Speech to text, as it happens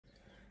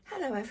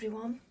Hello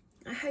everyone,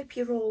 I hope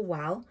you're all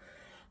well.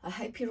 I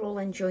hope you're all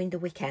enjoying the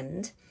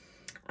weekend.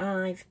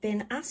 I've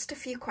been asked a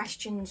few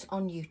questions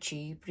on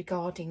YouTube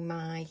regarding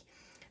my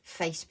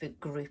Facebook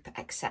group,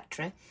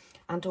 etc.,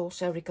 and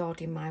also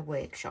regarding my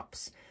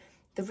workshops.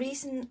 The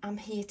reason I'm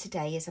here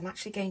today is I'm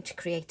actually going to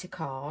create a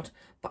card,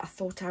 but I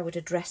thought I would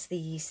address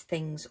these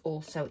things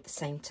also at the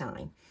same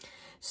time.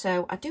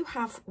 So I do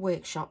have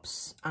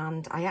workshops,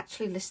 and I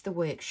actually list the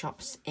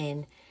workshops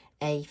in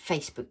a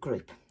Facebook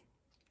group.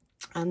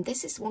 And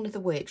this is one of the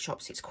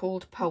workshops. It's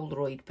called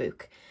Polaroid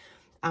Book,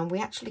 and we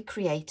actually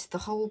create the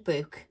whole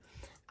book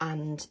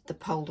and the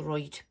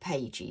Polaroid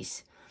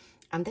pages.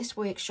 And this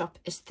workshop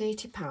is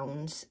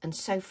 £30, and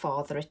so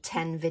far there are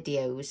 10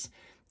 videos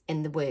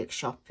in the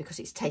workshop because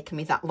it's taken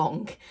me that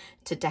long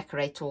to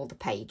decorate all the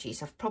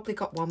pages. I've probably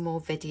got one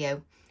more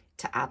video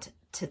to add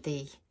to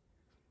the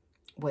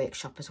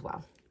workshop as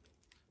well.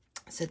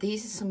 So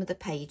these are some of the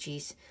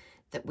pages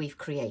that we've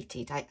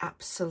created. I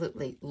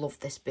absolutely love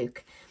this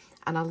book.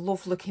 And I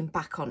love looking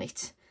back on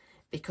it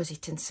because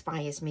it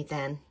inspires me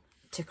then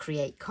to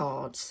create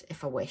cards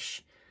if I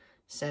wish.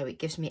 So it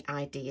gives me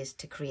ideas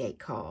to create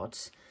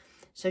cards.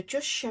 So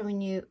just showing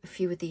you a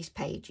few of these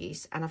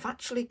pages, and I've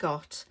actually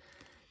got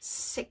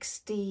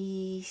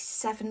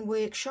 67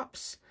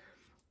 workshops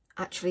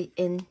actually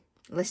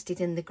listed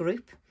in the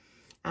group,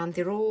 and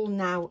they're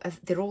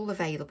all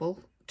available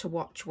to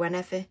watch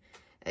whenever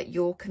at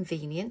your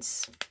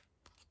convenience.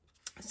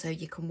 So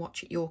you can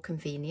watch at your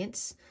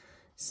convenience.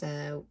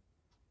 So,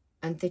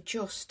 and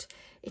it's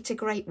a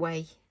great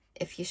way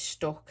if you're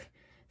stuck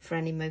for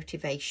any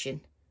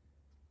motivation,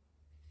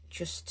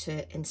 just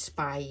to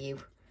inspire you.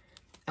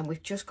 And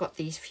we've just got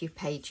these few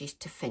pages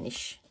to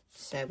finish,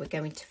 so we're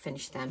going to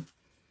finish them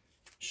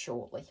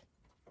shortly.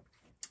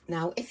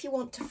 Now, if you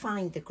want to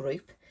find the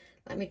group,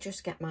 let me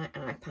just get my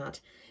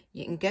iPad.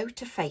 You can go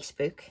to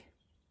Facebook,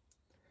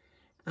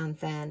 and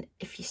then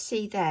if you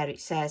see there, it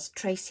says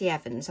Tracy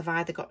Evans. I've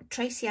either got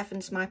Tracy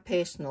Evans, my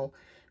personal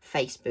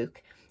Facebook,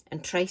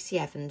 and Tracy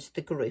Evans,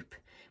 the group,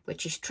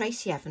 which is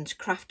Tracy Evans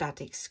Craft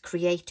Addicts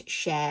Create,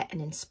 Share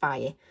and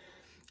Inspire.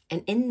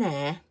 And in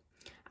there,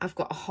 I've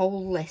got a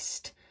whole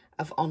list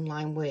of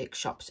online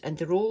workshops, and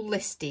they're all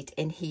listed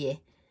in here,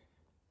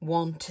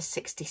 1 to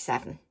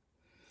 67,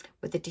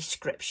 with a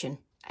description,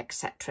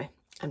 etc.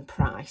 and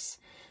price.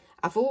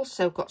 I've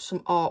also got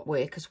some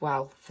artwork as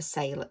well for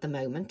sale at the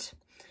moment,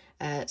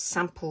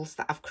 samples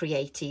that I've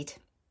created,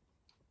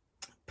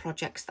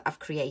 projects that I've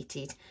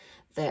created,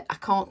 that I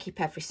can't keep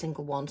every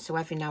single one, so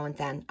every now and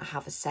then I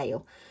have a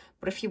sale.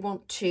 But if you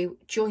want to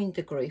join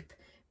the group,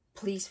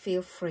 please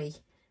feel free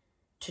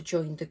to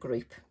join the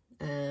group.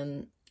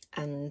 And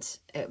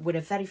we're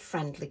a very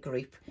friendly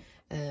group,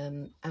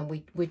 and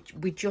we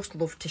just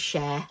love to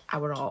share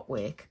our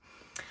artwork.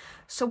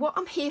 So what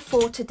I'm here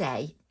for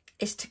today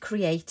is to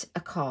create a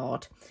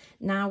card.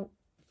 Now,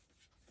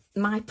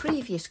 my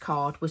previous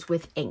card was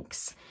with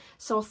inks,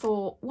 so I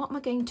thought, what am I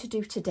going to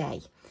do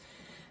today?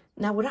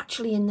 Now, we're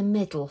actually in the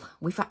middle.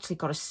 We've actually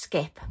got a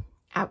skip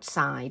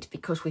outside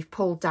because we've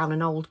pulled down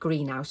an old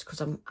greenhouse because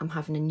I'm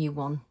having a new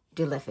one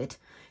delivered,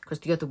 because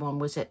the other one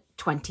was at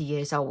 20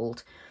 years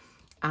old.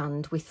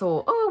 And we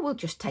thought, oh, we'll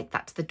just take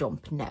that to the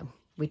dump. No,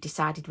 we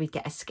decided we'd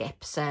get a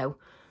skip. So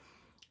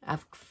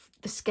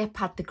the skip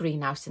had the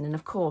greenhouse in, and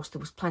of course there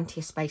was plenty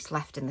of space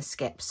left in the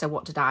skip. So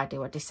what did? I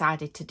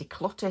decided to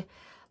declutter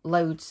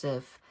loads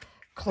of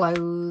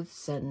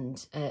clothes and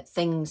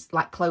things,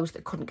 like clothes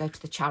that couldn't go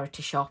to the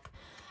charity shop.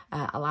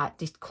 I like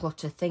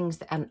declutter things,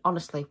 and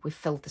honestly, we've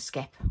filled the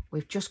skip.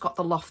 We've just got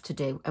the loft to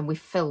do, and we've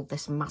filled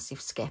this massive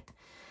skip.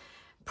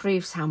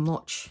 Proves how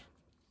much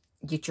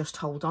you just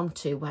hold on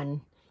to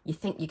when you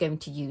think you're going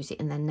to use it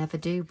and then never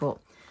do. But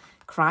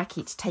crikey,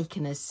 it's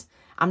taken us.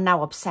 I'm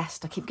now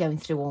obsessed. I keep going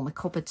through all my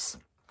cupboards.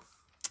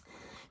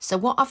 So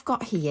what I've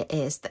got here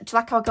is that,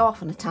 like, I'll go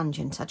off on a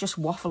tangent. I just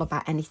waffle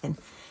about anything.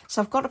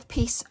 So I've got a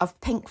piece of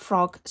Pink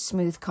Frog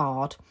smooth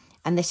card,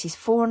 and this is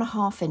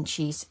 4.5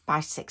 inches by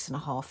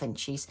 6.5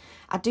 inches.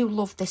 I do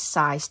love this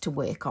size to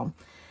work on.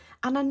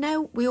 And I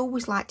know we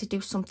always like to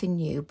do something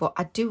new, but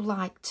I do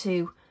like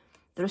to,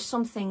 there are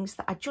some things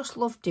that I just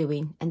love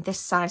doing, and this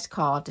size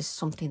card is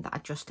something that I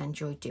just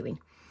enjoy doing.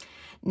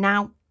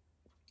 Now,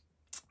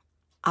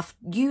 I've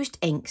used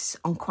inks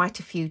on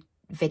quite a few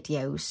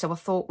videos, so I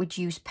thought we'd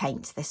use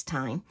paints this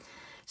time.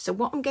 So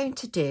what I'm going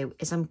to do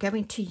is I'm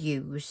going to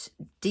use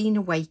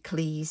Dina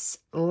Wakley's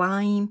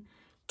Lime,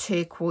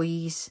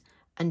 Turquoise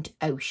and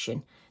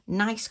Ocean.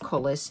 Nice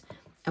colours,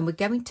 and we're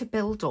going to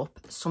build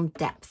up some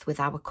depth with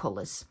our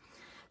colours.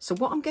 So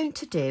what I'm going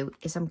to do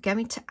is I'm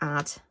going to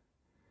add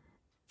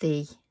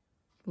the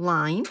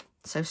lime,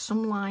 so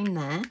some lime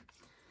there,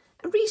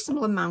 a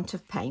reasonable amount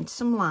of paint,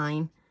 some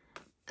lime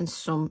and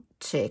some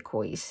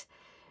turquoise,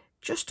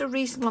 just a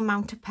reasonable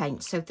amount of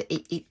paint so that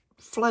it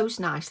flows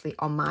nicely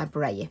on my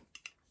brayer.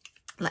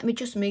 Let me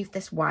just move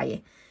this wire,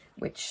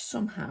 which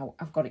somehow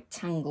I've got it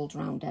tangled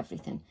around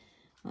everything.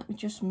 Let me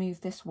just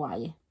move this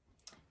wire.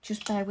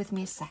 Just bear with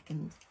me a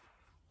second.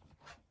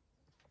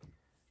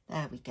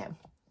 There we go.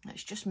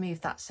 Let's just move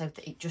that so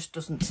that it just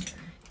doesn't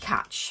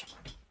catch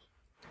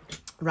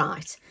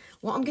Right,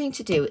 what I'm going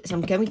to do is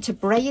I'm going to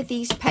brayer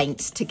these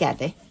paints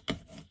together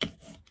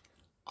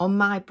on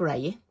my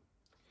brayer,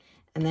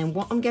 and then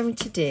what I'm going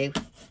to do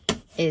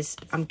is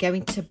I'm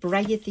going to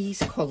brayer these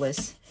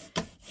colours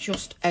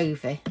just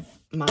over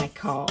my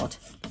card.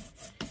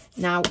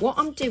 Now what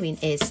I'm doing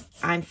is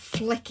I'm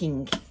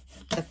flicking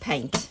the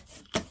paint.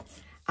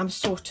 I'm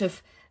sort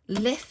of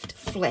lift,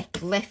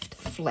 flick, lift,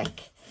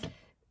 flick,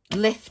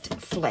 lift,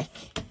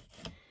 flick,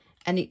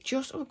 and it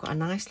just, oh, I've got a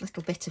nice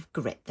little bit of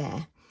grit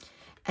there,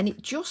 and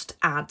it just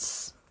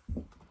adds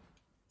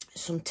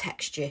some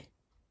texture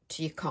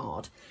to your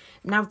card.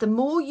 Now the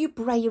more you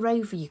brayer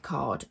over your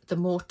card, the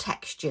more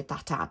texture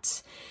that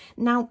adds.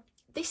 Now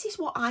this is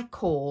what I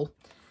call,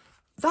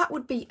 that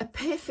would be a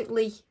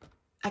perfectly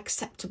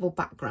acceptable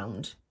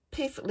background,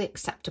 perfectly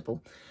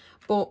acceptable,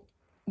 but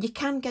you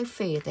can go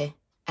further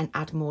and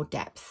add more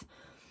depth.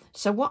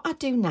 So what I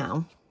do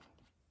now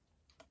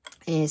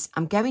is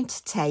I'm going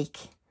to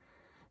take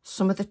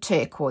some of the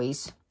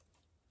turquoise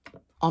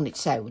on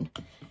its own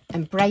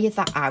and brayer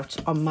that out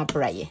on my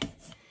brayer.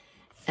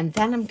 And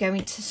then I'm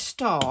going to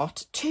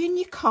start, turn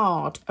your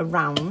card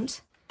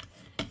around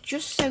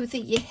just so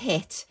that you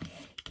hit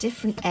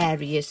different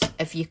areas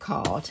of your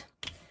card.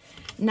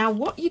 Now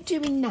what you're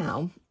doing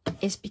now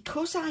is,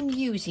 because I'm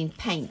using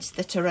paints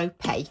that are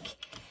opaque,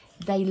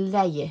 they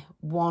layer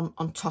one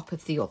on top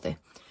of the other.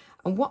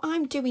 And what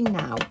I'm doing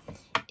now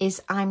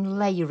is I'm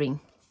layering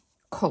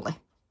colour.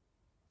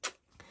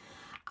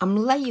 I'm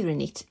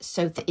layering it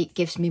so that it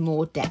gives me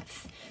more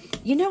depth.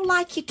 You know,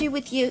 like you do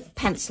with your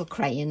pencil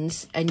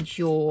crayons and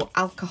your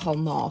alcohol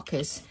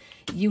markers,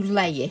 you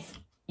layer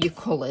your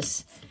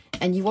colours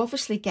and you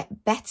obviously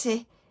get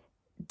better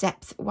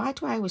depth. Why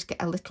do I always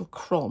get a little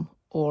crumb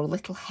or a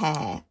little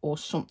hair or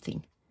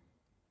something?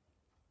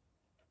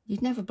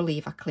 You'd never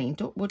believe I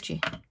cleaned up, would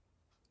you?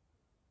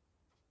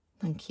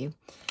 Thank you.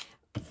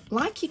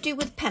 Like you do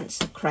with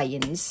pencil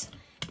crayons,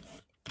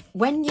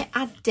 when you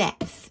add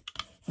depth,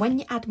 when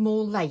you add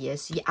more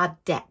layers, you add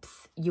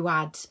depth, you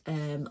add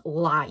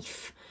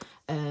life,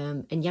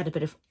 and you add a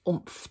bit of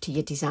oomph to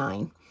your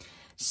design.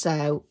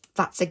 So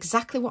that's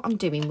exactly what I'm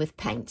doing with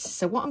paints.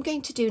 So what I'm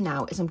going to do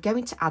now is I'm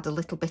going to add a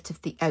little bit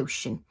of the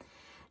ocean.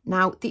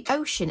 Now the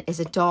ocean is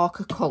a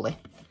darker colour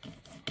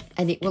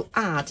and it will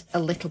add a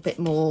little bit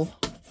more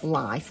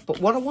life,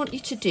 but what I want you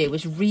to do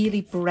is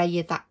really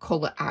brayer that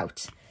colour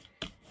out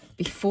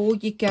before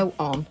you go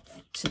on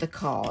to the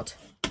card,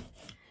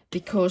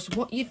 because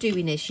what you're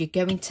doing is you're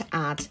going to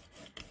add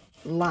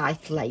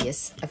light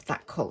layers of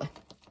that colour.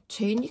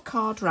 Turn your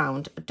card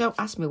round. Don't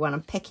ask me where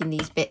I'm picking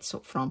these bits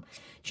up from.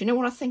 Do you know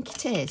what I think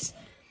it is?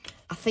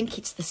 I think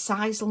it's the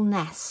sisal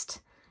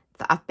nest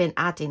that I've been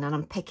adding, and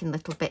I'm picking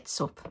little bits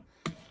up.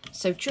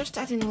 So just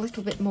adding a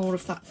little bit more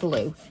of that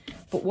blue,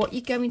 but what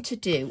you're going to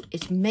do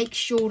is make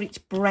sure it's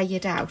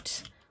brayered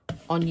out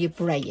on your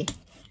brayer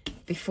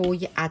before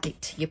you add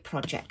it to your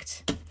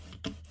project. I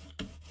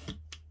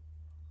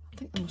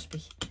think there must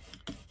be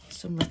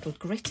some little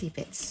gritty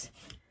bits.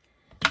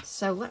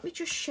 So let me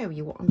just show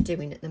you what I'm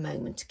doing at the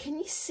moment. Can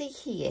you see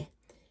here?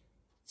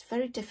 It's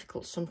very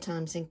difficult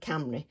sometimes in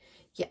camera.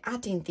 You're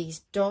adding these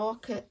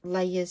darker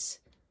layers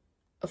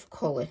of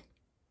colour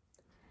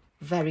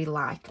very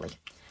lightly.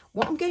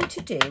 What I'm going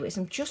to do is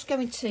I'm just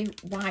going to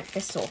wipe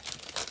this up,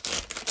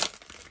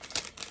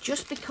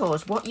 just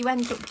because what you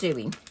end up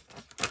doing,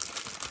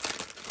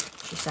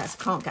 she says,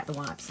 can't get the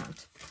wipes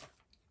out.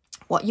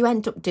 What you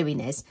end up doing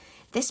is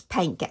this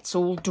paint gets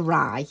all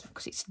dry,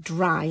 because it's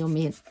dry on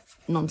my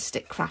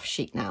non-stick craft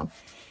sheet now,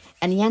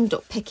 and you end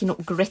up picking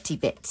up gritty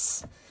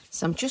bits.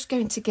 So I'm just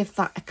going to give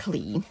that a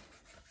clean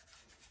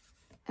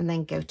and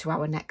then go to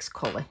our next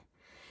colour.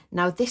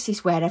 Now this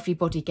is where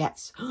everybody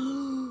gets,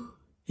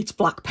 it's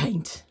black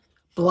paint.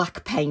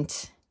 Black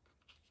paint.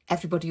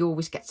 Everybody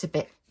always gets a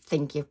bit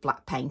thingy of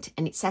black paint,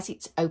 and it says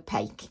it's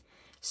opaque.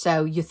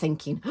 So you're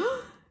thinking,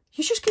 oh,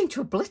 you're just going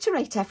to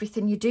obliterate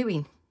everything you're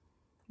doing.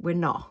 We're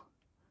not.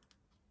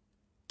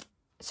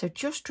 So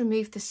just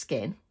remove the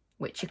skin,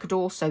 which you could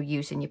also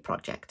use in your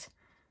project.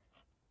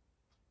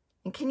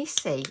 And can you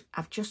see,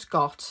 I've just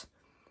got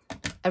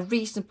a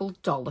reasonable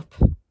dollop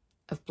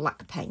of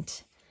black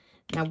paint.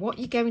 Now what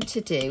you're going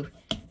to do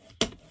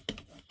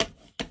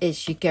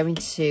is you're going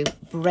to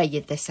brayer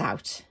this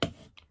out,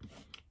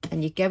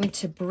 and you're going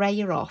to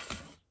brayer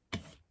off.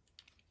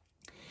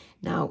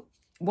 Now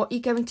what you're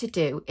going to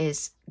do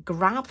is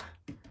grab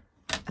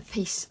a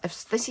piece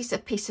of, this is a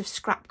piece of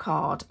scrap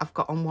card I've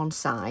got on one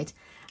side,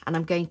 and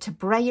I'm going to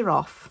brayer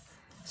off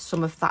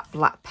some of that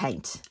black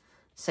paint.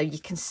 So you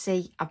can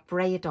see I've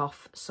brayered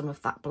off some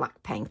of that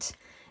black paint,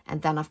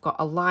 and then I've got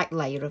a light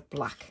layer of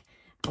black.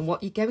 And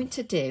what you're going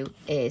to do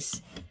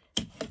is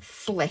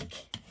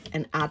flick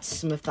and add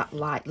some of that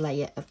light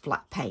layer of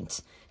black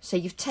paint. So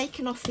you've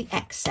taken off the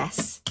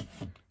excess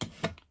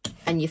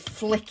and you're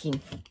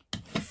flicking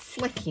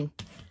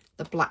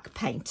the black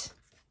paint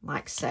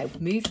like so.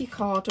 Move your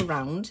card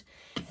around,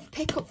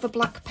 pick up the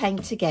black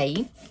paint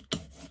again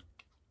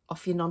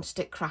off your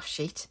non-stick craft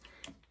sheet,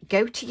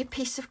 go to your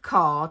piece of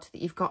card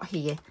that you've got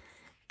here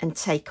and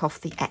take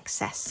off the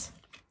excess.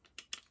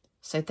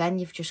 So then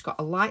you've just got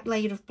a light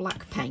layer of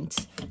black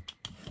paint,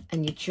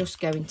 and you're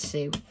just going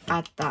to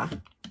add that.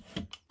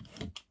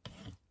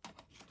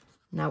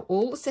 Now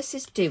all this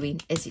is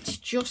doing is it's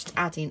just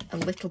adding a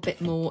little bit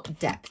more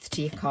depth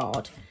to your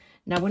card.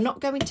 Now we're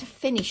not going to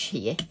finish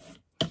here,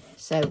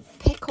 so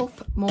pick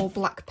up more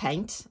black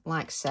paint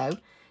like so,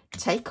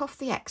 take off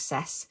the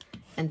excess,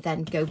 and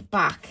then go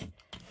back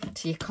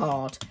to your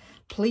card.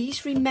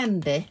 Please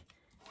remember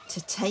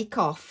to take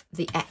off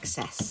the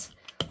excess.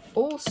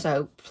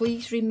 Also,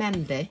 please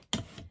remember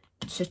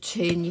to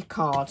turn your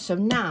card. So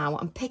now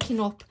I'm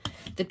picking up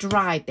the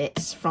dry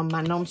bits from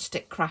my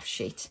non-stick craft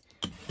sheet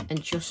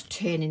and just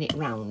turning it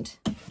round.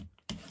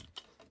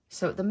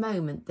 So at the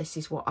moment, this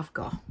is what I've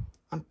got.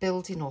 I'm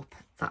building up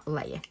that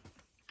layer.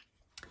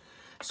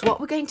 So what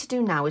we're going to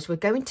do now is we're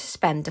going to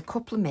spend a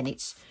couple of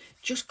minutes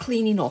just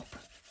cleaning up.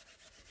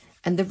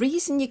 And the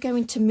reason you're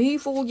going to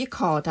move all your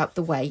card out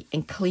the way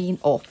and clean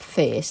up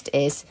first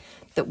is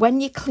that when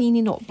you're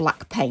cleaning up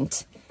black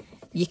paint,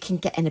 you can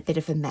get in a bit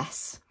of a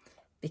mess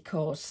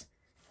because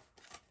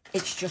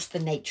it's just the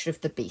nature of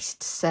the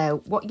beast.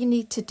 So what you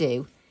need to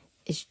do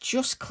is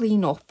just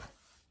clean up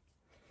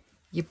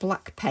your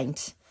black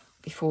paint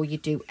before you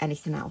do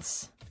anything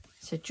else.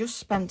 So just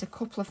spend a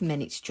couple of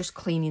minutes just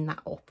cleaning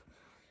that up.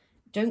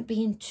 Don't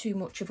be in too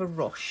much of a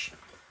rush.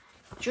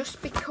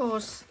 Just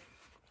because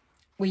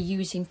we're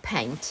using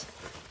paint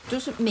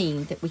doesn't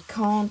mean that we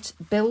can't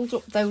build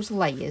up those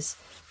layers.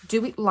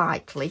 Do it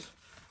lightly.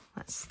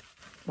 Let's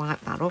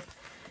wipe that up.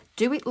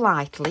 Do it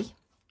lightly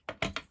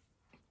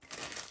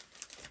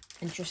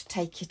and just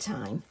take your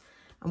time.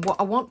 And what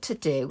I want to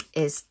do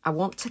is I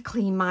want to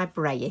clean my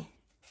brayer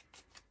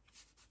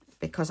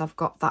because I've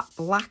got that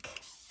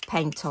black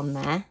paint on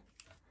there.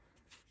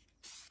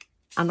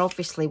 And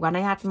obviously when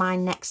I add my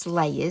next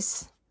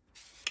layers,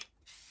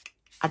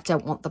 I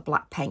don't want the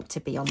black paint to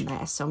be on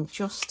there. So I'm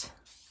just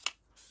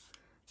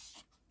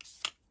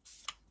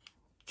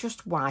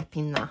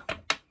wiping that.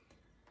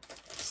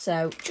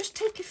 So just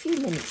take a few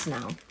minutes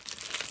now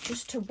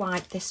just to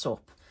wipe this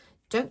up.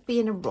 Don't be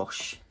in a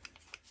rush.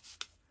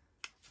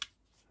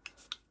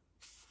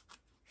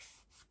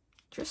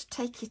 Just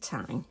take your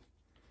time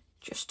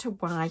just to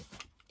wipe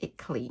it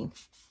clean.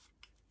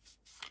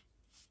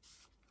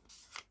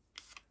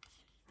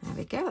 There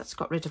we go, that's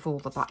got rid of all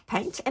the black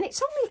paint, and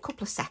it's only a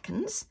couple of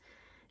seconds.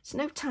 It's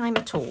no time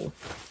at all.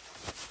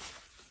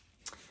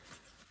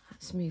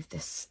 Let's move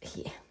this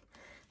here.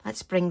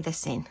 Let's bring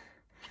this in.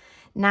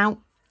 Now,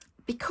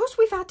 because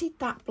we've added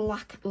that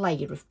black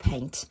layer of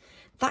paint,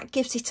 that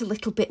gives it a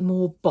little bit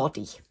more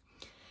body.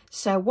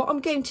 So what I'm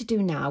going to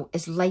do now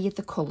is layer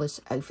the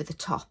colours over the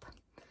top.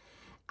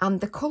 And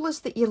the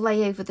colours that you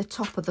lay over the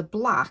top of the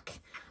black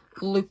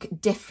look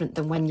different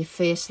than when you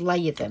first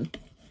layer them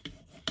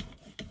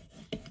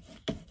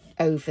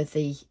over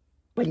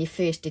when you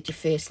first did your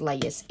first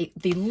layers.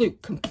 They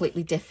look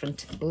completely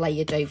different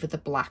layered over the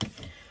black.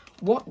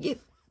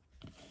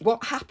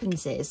 What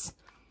happens is,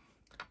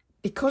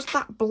 because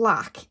that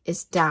black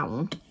is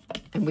down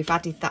and we've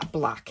added that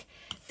black,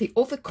 the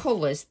other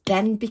colours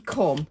then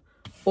become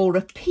or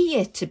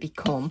appear to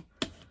become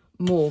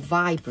more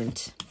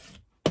vibrant.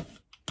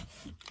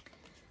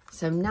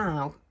 So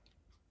now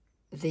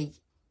the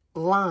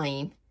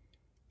line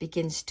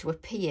begins to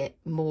appear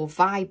more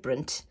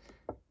vibrant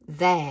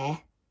there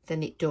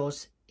than it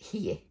does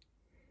here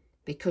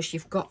because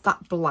you've got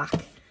that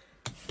black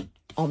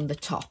on the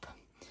top.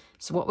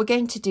 So what we're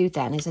going to do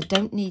then is I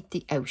don't need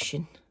the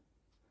ocean.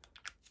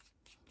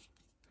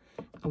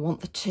 I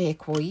want the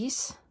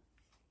turquoise.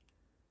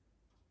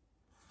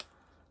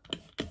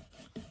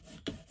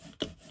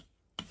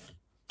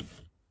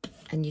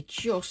 And you're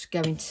just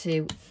going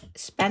to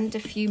spend a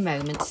few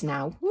moments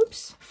now,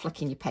 whoops,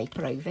 flicking your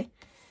paper over,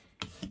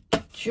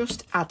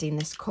 just adding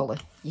this colour.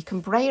 You can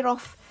brayer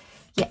off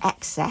your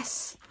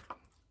excess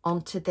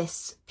onto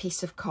this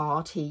piece of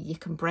card here. You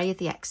can brayer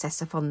the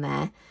excess off on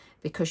there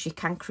because you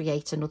can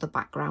create another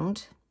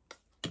background.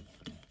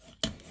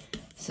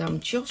 So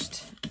I'm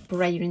just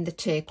brayering the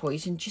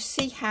turquoise, and just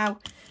see how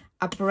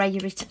I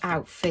brayer it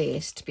out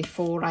first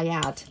before I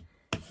add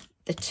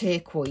the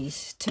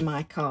turquoise to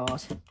my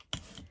card.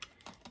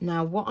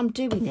 Now what I'm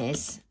doing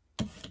is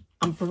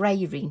I'm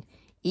brayering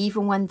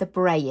even when the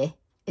brayer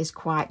is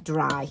quite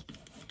dry,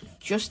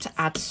 just to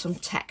add some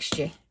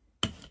texture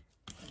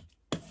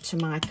to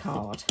my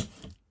card.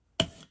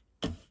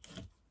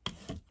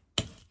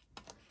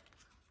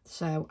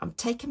 So I'm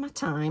taking my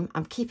time,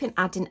 I'm keeping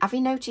adding. Have you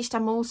noticed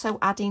I'm also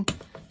adding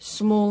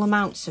small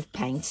amounts of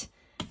paint?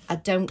 I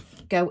don't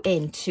go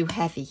in too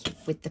heavy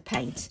with the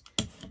paint.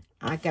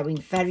 I go in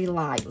very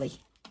lightly,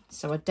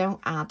 so I don't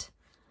add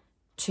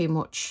too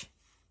much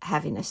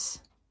heaviness.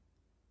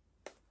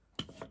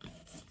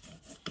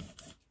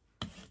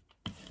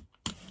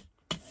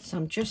 So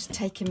I'm just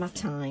taking my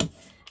time,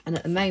 and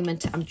at the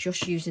moment I'm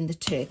just using the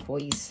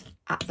turquoise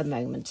at the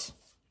moment.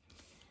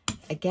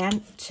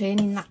 Again,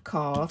 turning that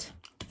card,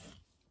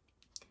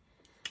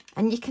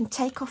 and you can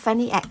take off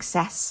any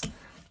excess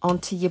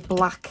onto your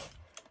black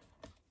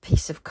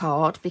piece of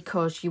card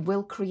because you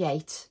will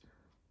create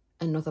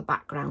another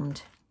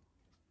background.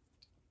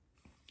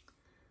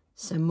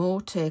 Some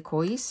more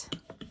turquoise.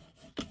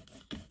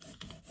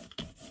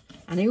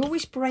 And I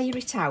always brayer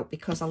it out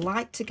because I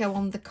like to go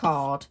on the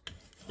card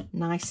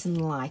nice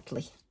and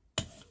lightly.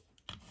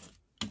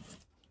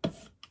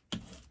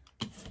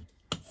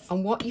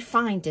 And what you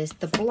find is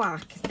the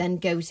black then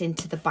goes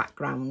into the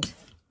background.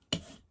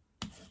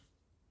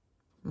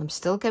 I'm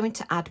still going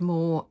to add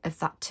more of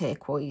that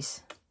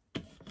turquoise.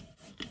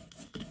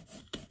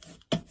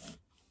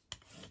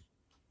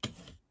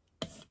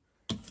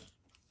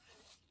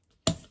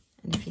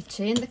 And if you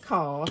turn the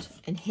card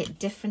and hit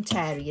different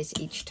areas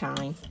each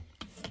time,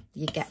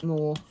 you get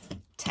more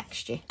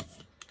texture.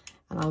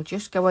 And I'll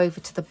just go over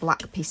to the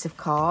black piece of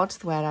card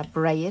where I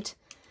brayered.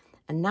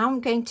 And now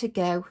I'm going to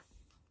go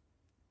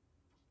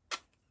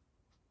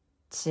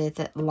to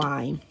the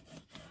line.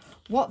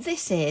 What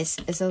this is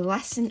a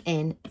lesson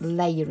in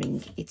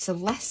layering. It's a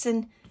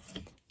lesson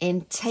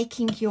in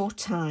taking your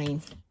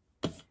time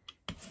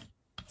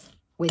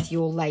with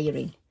your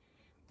layering.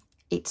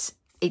 It's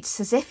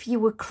as if you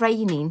were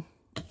crayoning,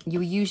 you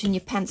were using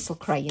your pencil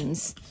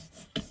crayons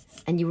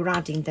and you were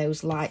adding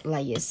those light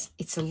layers.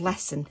 It's a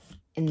lesson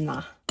in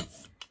that.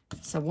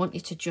 So I want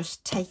you to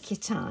just take your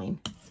time.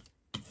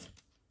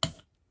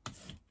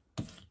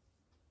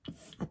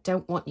 I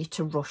don't want you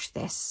to rush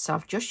this. So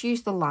I've just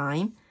used the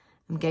lime.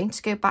 I'm going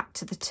to go back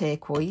to the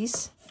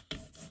turquoise.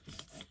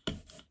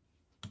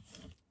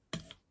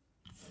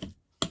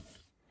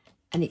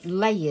 And it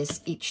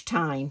layers each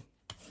time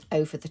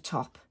over the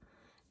top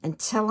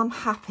until I'm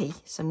happy.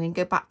 So I'm going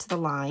to go back to the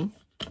lime.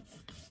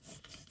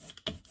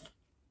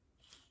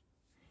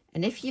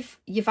 And if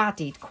you've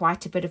added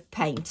quite a bit of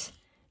paint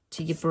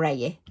to your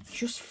brayer,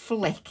 just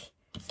flick,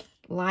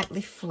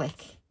 lightly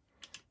flick.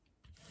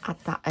 Add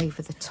that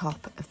over the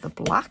top of the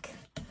black.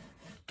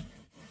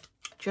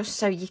 Just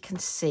so you can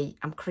see,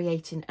 I'm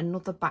creating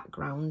another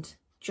background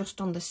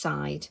just on the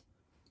side.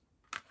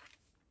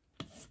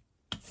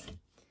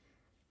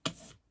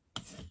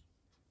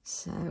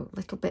 So a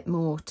little bit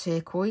more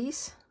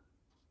turquoise.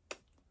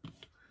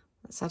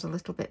 Let's add a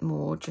little bit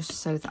more just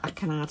so that I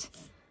can add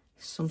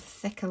some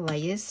thicker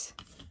layers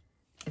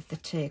of the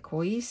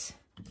turquoise.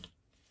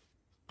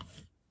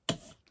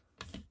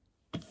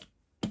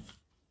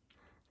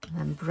 And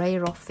then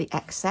brayer off the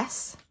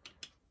excess.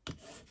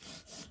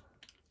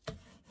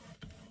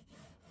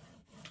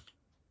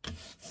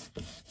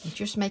 And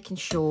just making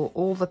sure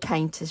all the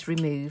paint is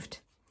removed.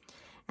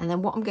 And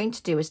then what I'm going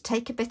to do is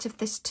take a bit of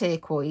this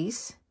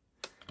turquoise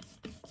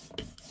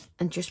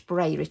and just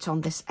brayer it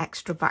on this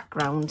extra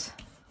background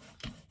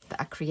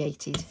that I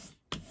created.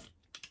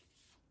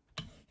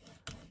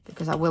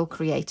 Because I will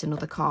create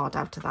another card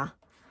out of that.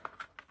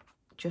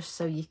 Just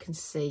so you can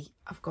see,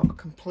 I've got a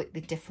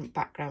completely different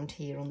background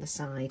here on the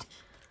side.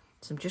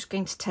 So I'm just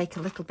going to take a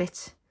little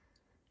bit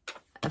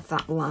of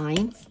that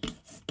line.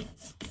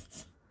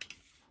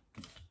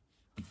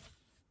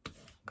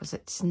 Because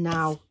it's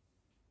now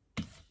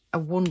a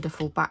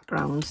wonderful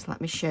background.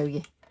 Let me show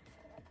you.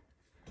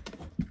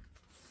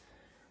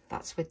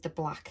 That's with the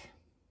black.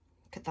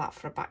 Look at that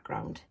for a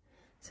background.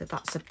 So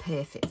that's a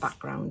perfect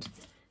background.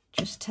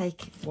 Just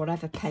take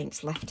whatever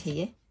paint's left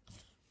here.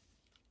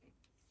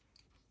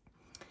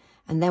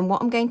 And then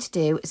what I'm going to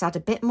do is add a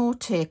bit more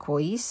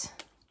turquoise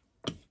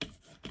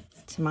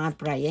to my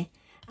brayer.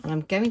 And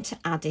I'm going to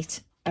add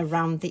it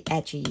around the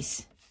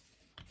edges.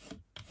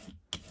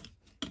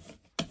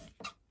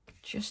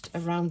 Just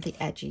around the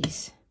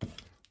edges. A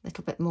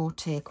little bit more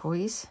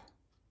turquoise.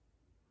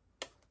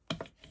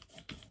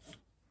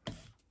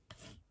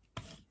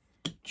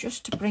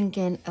 Just to bring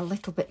in a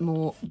little bit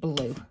more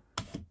blue.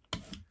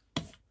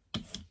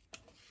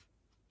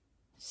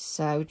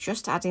 So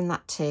just adding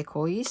that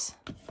turquoise.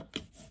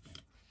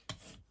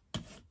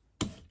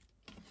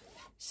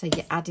 So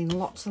you're adding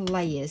lots of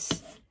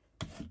layers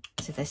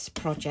to this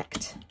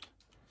project.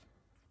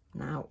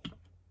 Now,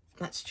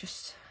 let's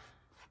just...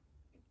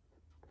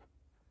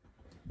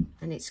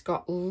 And it's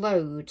got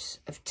loads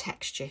of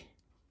texture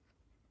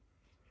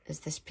as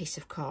this piece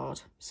of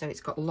card. So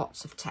it's got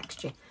lots of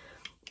texture.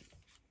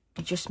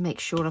 I just make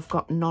sure I've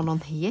got none on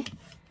here.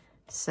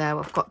 So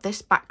I've got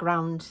this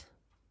background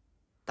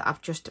that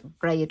I've just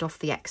brayered off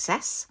the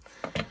excess.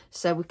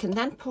 So we can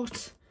then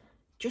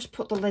just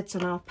put the lids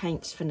on our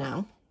paints for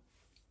now.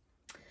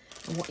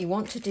 And what you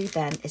want to do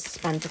then is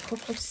spend a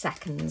couple of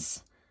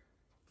seconds.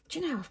 Do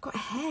you know, I've got a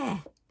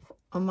hair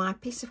on my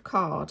piece of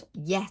card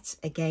yet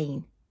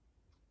again.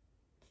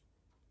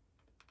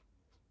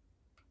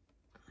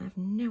 I have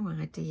no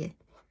idea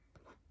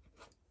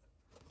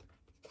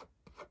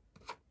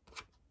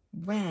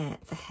where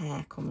the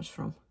hair comes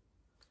from.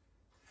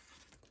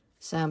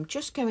 So I'm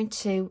just going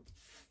to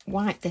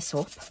wipe this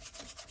up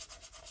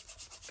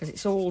because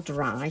it's all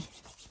dry,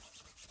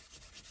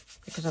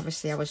 because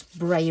obviously I was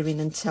brayering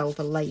until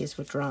the layers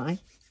were dry.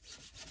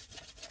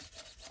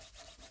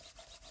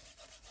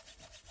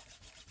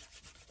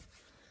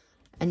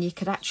 And you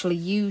could actually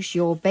use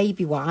your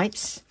baby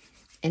wipes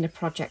in a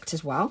project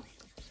as well,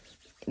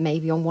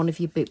 maybe on one of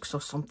your books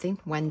or something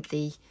when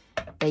the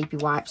baby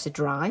wipes are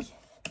dry.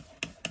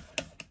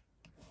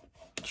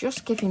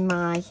 Just giving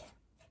my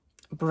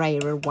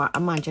brayer a white.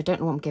 And mind you, I don't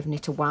know what I'm giving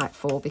it a white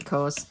for,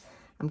 because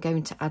I'm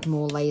going to add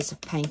more layers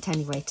of paint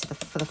anyway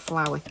for the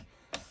flower.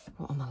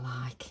 What am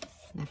I like?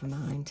 Never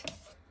mind.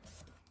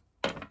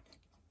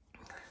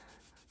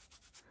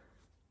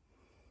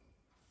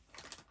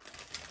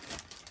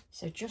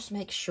 So just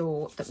make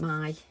sure that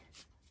my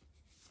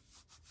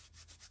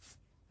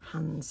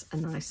hands are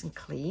nice and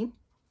clean,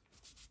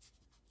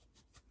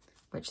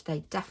 which they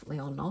definitely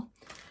are not.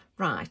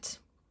 Right.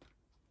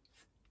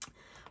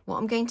 What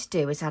I'm going to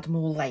do is add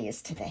more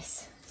layers to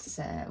this.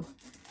 So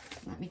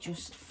let me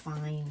just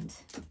find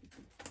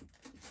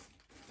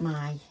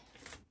my,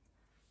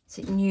 is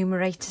it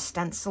numerator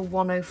stencil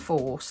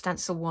 104?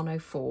 Stencil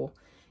 104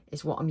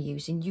 is what I'm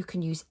using. You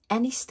can use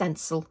any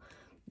stencil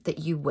that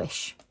you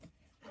wish.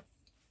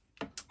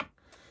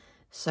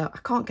 So I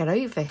can't get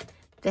over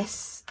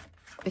this,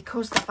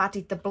 because they've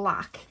added the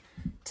black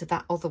to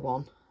that other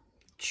one.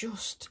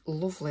 Just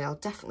lovely. I'll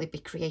definitely be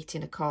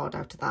creating a card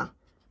out of that.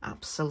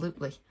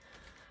 Absolutely.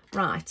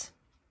 Right.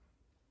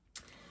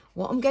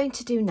 What I'm going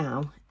to do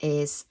now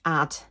is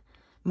add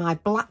my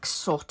black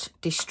soot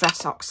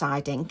Distress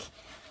Oxide ink,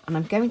 and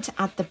I'm going to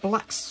add the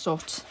black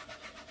soot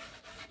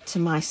to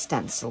my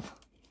stencil.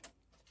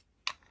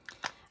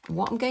 And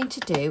what I'm going to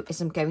do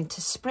is I'm going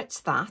to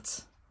spritz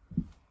that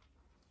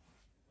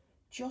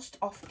just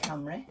off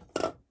camera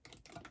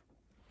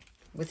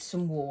with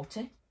some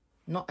water,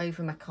 not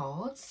over my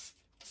cards.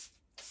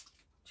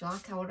 Do you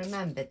like how I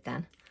remembered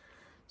then?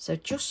 So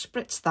just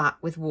spritz that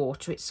with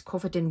water. It's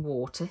covered in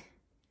water.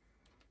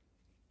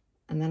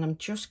 And then I'm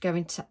just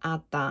going to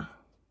add that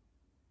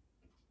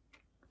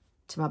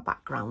to my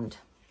background.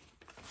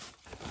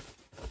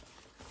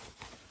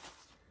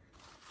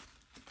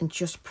 And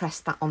just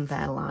press that on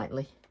there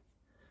lightly.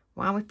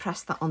 While we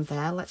press that on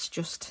there, let's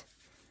just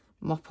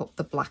mop up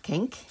the black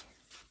ink.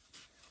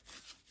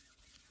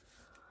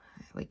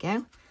 There we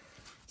go.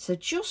 So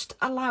just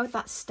allow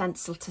that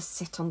stencil to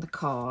sit on the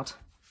card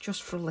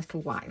just for a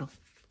little while.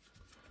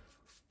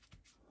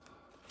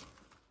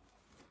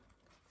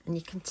 And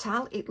you can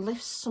tell it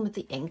lifts some of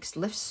the inks,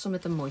 lifts some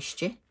of the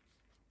moisture.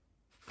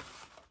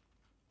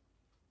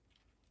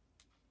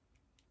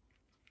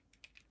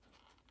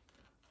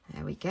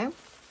 There we go.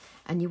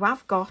 And you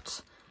have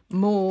got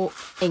more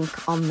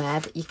ink on there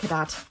that you could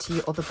add to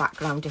your other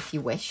background if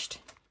you wished.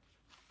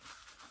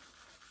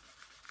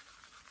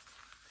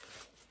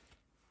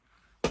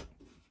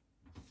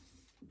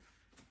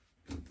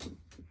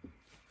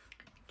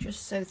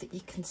 Just so that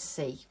you can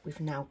see, we've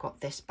now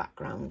got this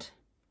background.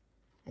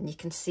 And you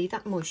can see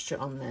that moisture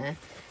on there.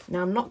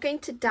 Now I'm not going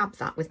to dab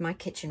that with my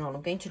kitchen roll.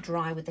 I'm going to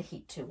dry with the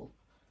heat tool.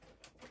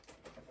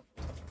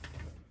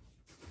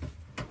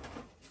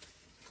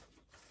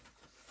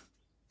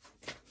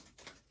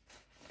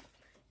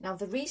 Now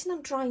the reason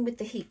I'm drying with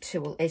the heat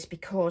tool is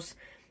because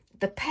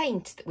the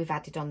paint that we've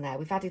added on there,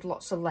 we've added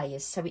lots of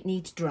layers, so it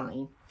needs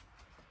drying.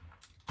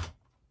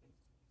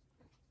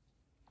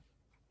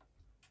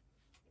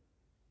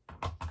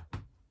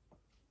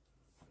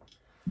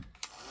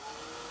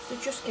 So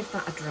just give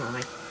that a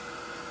dry.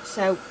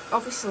 So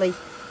obviously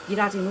you're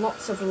adding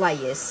lots of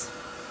layers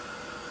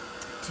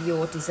to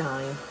your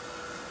design.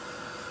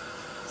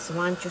 So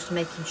I'm just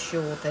making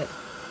sure that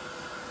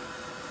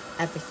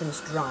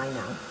everything's dry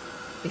now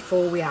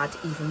before we add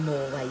even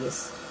more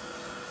layers.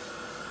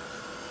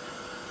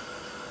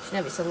 Do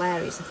you know, it's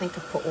hilarious. I think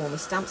I put all my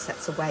stamp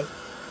sets away.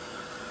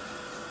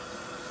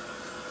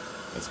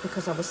 It's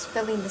because I was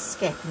filling the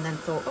skip and then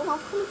thought, oh, I'll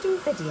come and do a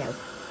video.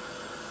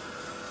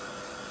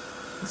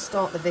 And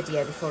start the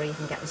video before I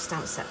even get the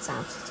stamp sets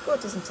out. It's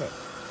good, isn't it?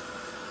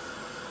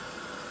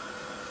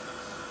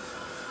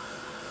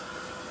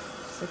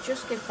 So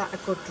just give that a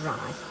good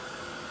dry.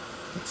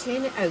 And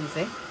turn it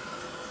over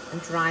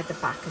and dry the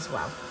back as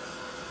well.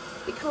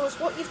 Because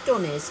what you've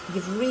done is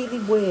you've really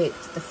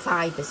worked the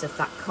fibres of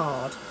that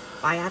card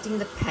by adding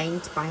the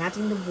paint, by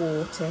adding the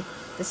water,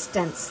 the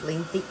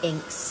stenciling, the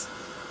inks.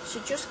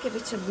 So just give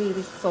it a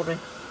really thorough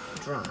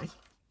dry.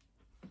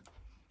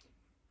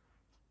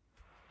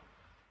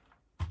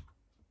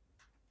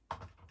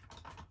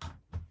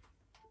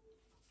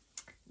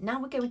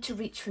 Now we're going to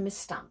reach for my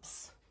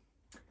stamps.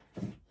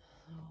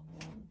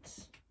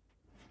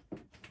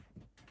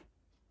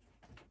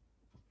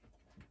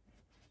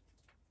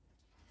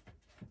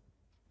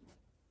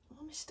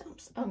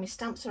 Stamps. Oh, my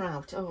stamps are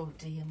out. Oh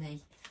dear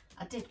me.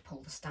 I did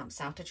pull the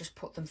stamps out. I just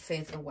put them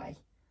further away.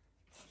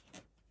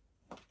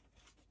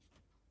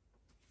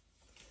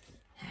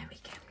 There we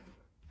go.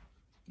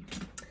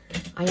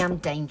 I am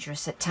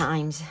dangerous at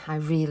times. I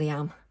really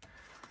am.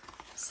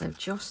 So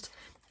just...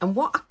 And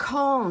what I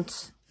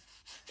can't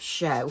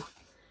show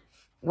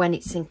when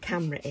it's in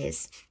camera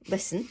is...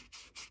 Listen.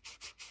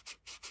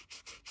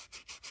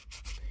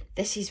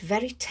 This is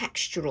very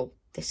textural,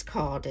 this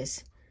card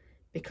is.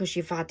 Because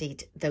you've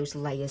added those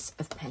layers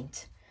of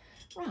paint.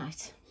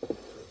 Right.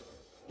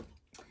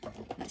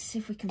 Let's see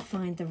if we can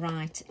find the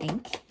right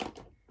ink.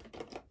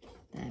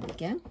 There we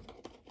go.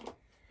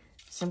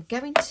 So I'm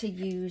going to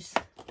use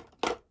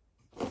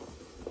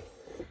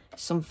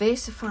some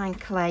VersaFine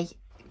clay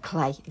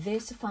clay,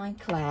 VersaFine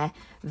Clay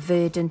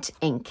Verdant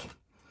ink,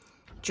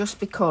 just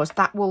because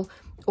that will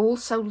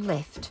also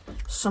lift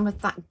some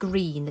of that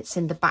green that's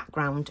in the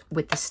background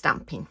with the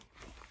stamping.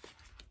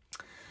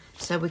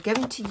 So we're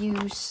going to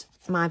use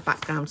my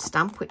background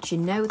stamp, which you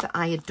know that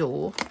I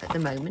adore at the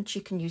moment.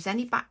 You can use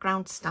any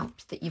background stamp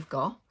that you've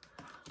got,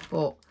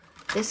 but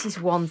this is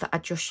one that I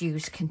just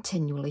use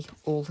continually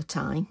all the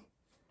time.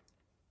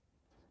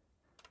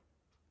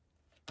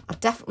 I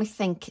definitely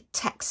think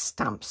text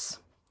stamps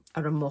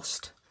are a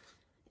must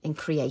in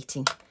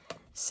creating.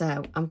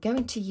 So I'm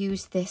going to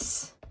use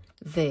this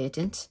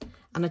Verdant,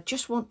 and I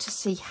just want to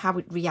see how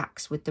it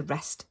reacts with the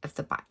rest of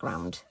the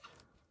background.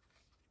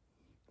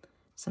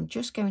 So I'm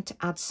just going to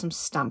add some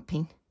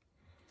stamping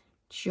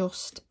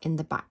just in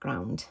the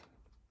background.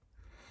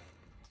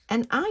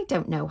 And I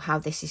don't know how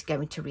this is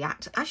going to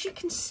react. As you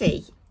can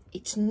see,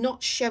 it's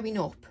not showing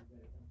up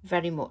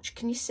very much.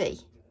 Can you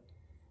see?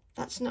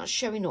 That's not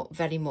showing up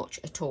very much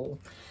at all.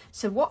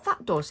 So what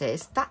that does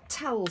is, that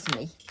tells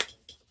me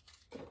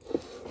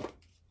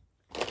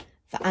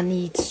that I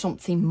need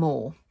something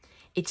more.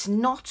 It's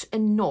not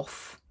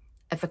enough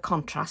of a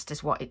contrast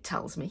is what it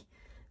tells me.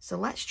 So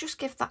let's just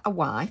give that a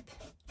wipe.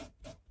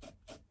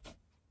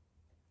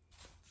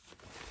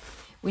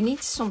 We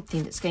need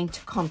something that's going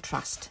to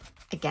contrast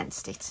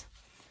against it.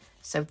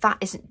 So that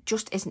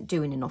isn't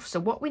doing enough. So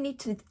what we need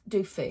to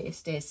do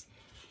first is,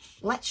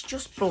 let's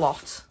just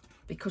blot,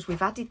 because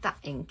we've added that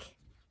ink.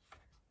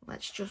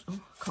 Let's just, oh,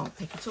 I can't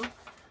pick it up.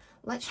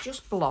 Let's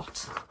just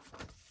blot.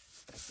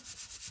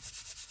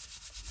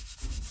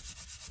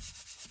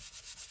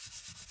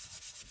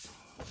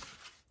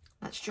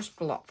 Let's just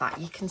blot that.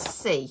 You can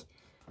see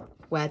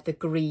where the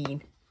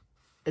green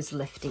is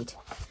lifted.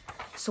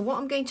 So what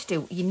I'm going to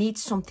do, you need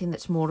something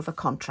that's more of a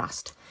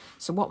contrast.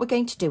 So what we're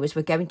going to do is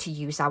we're going to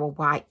use our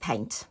white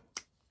paint.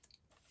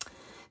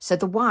 So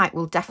the white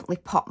will definitely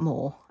pop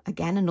more.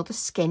 Again, another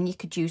skin you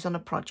could use on a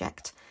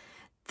project.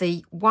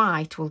 The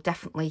white will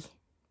definitely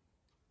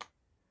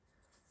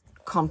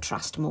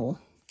contrast more.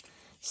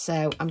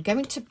 So I'm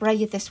going to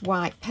braid this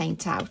white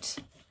paint out,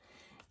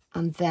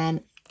 and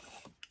then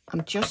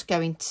I'm just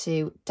going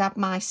to dab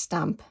my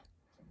stamp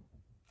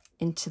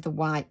into the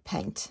white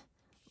paint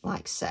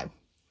like so.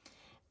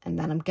 And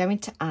then I'm going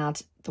to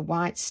add the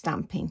white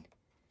stamping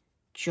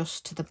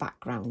just to the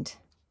background.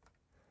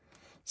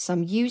 So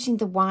I'm using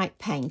the white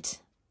paint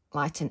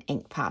like an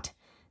ink pad.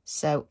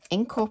 So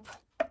ink up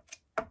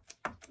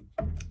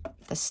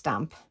the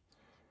stamp.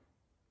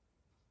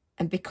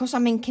 And because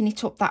I'm inking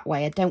it up that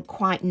way, I don't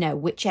quite know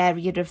which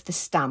area of the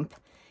stamp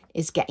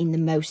is getting the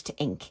most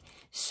ink.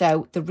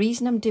 So the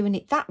reason I'm doing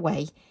it that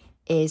way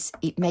is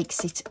it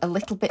makes it a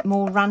little bit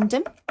more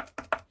random,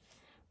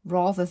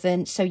 rather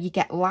than, so you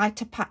get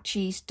lighter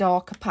patches,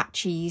 darker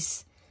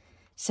patches.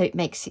 So it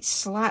makes it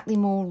slightly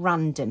more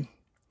random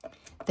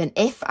than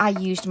if I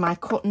used my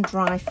cut and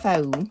dry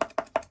foam.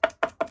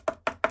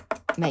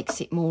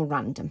 Makes it more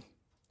random.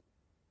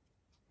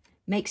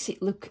 Makes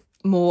it look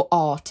more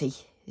arty,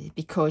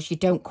 because you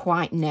don't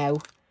quite know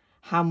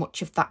how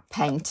much of that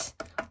paint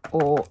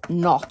or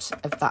not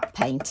of that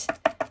paint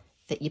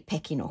that you're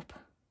picking up.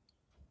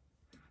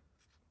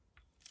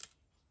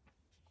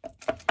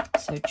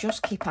 So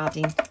just keep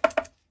adding.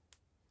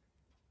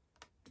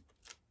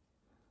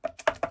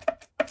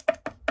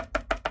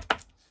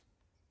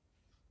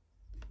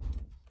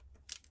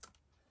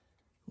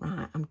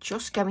 Right, I'm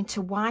just going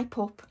to wipe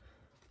up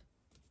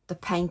the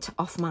paint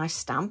off my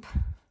stamp.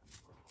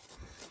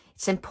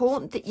 It's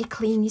important that you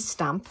clean your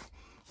stamp.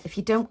 If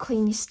you don't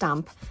clean your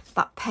stamp,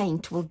 that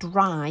paint will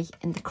dry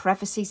in the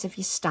crevices of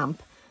your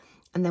stamp,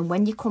 and then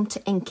when you come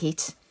to ink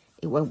it,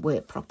 it won't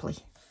work properly.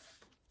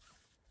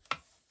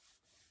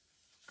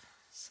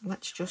 So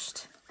let's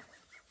just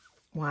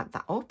wipe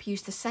that up.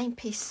 Use the same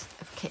piece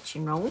of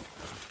kitchen roll.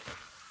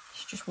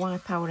 Let's just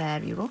wipe our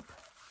area up.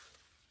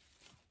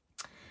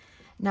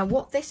 Now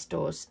what this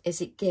does is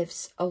it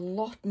gives a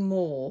lot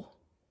more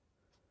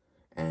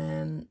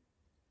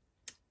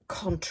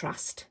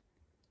contrast.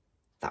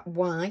 That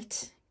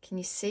white, can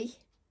you see?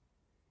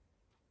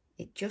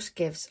 It just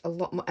gives a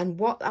lot more. And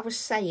what I was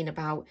saying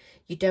about,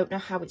 you don't know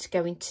how it's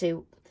going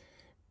to,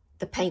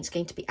 the paint's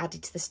going to be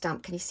added to the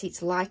stamp. Can you see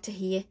it's lighter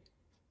here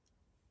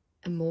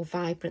and more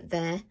vibrant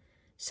there?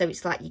 So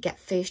it's like you get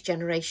first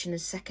generation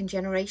and second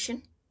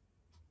generation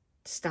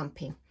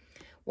stamping.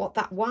 What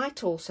that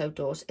white also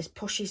does is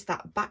pushes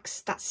that back,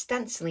 that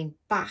stenciling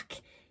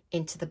back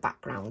into the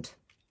background.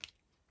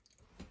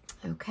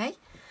 Okay,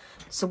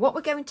 so what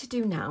we're going to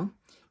do now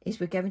is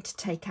we're going to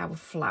take our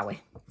flower.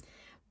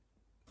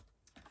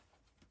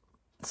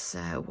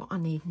 So what I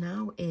need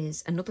now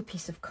is another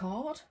piece of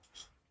card.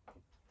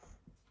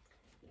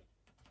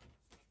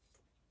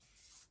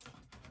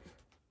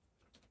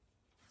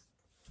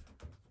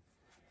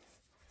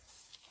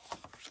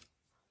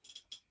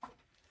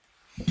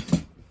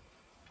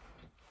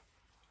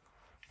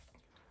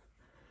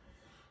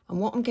 And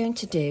what I'm going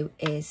to do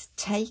is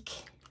take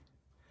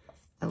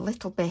a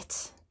little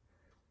bit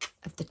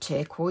of the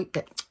turquoise,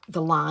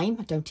 the lime,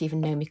 I don't even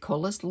know my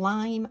colours,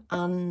 lime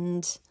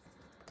and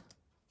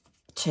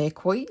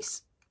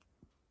turquoise.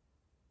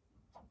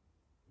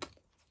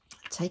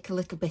 Take a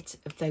little bit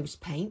of those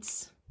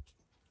paints.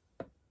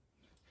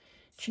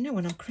 Do you know,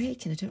 when I'm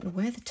creating, I don't know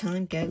where the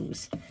time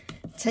goes.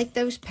 Take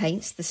those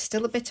paints. There's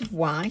still a bit of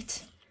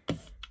white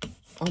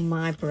on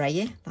my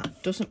brayer.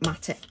 That doesn't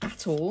matter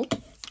at all.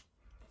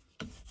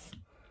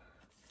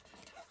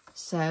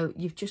 So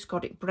you've just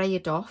got it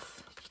brayered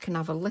off. You can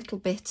have a little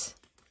bit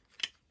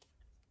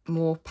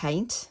more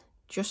paint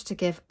just to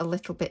give a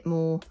little bit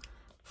more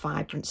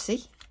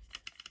vibrancy.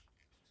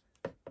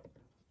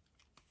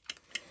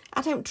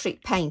 I don't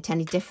treat paint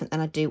any different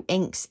than I do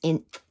inks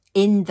in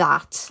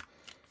that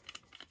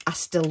I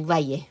still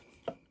layer,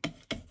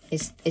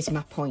 is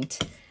my point.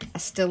 I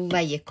still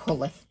layer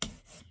colour.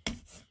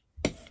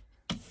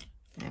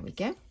 There we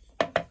go.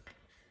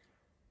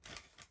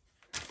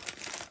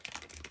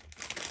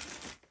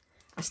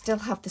 I still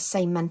have the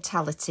same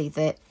mentality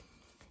that,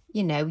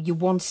 you know, you're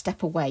one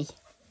step away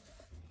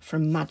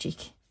from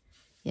magic.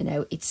 You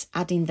know, it's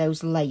adding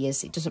those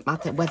layers. It doesn't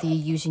matter whether you're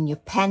using your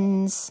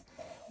pens,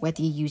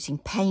 whether you're using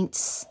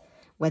paints,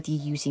 whether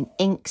you're using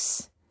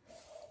inks.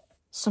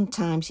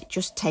 Sometimes it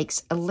just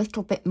takes a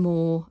little bit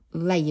more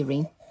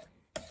layering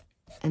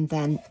and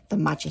then the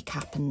magic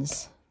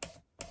happens.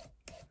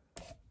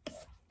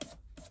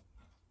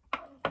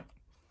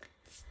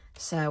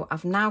 So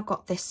I've now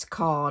got this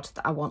card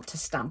that I want to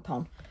stamp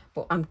on,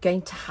 but I'm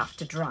going to have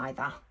to dry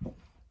that.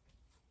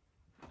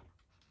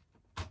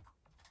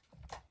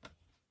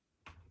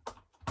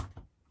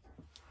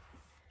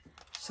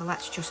 So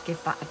let's just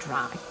give that a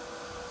dry.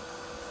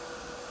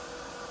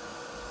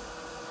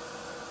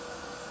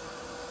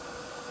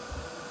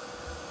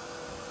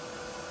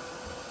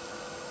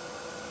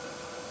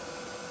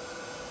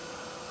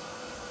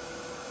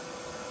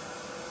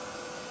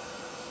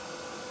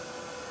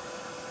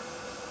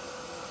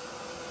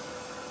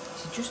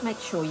 So just make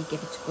sure you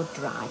give it a good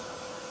dry.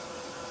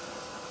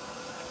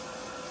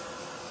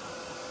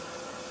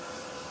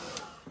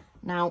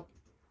 Now,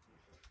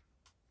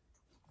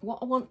 what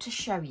I want to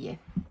show you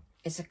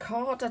is a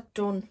card I've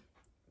done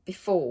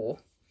before.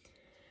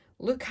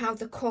 Look how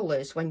the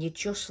colours, when you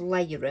just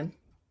layer them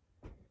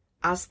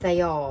as they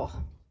are,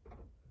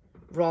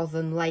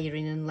 rather than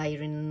layering and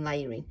layering and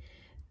layering.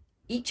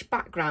 Each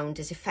background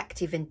is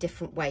effective in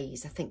different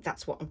ways. I think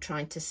that's what I'm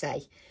trying to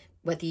say,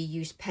 whether you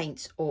use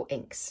paints or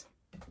inks.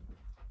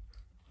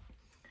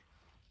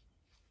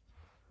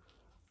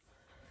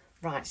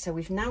 Right, so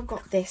we've now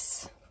got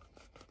this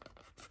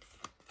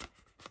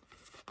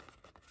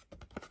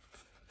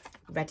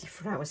ready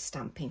for our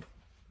stamping.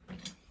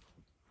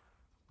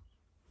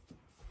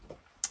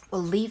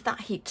 We'll leave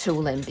that heat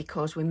tool in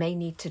because we may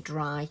need to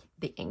dry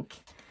the ink.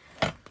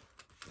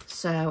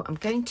 So I'm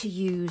going to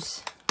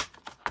use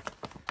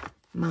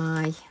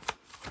my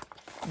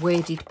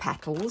worded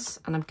petals,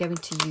 and I'm going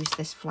to use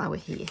this flower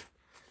here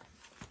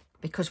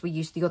because we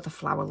used the other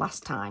flower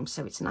last time,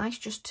 so it's nice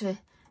just to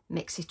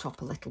mix it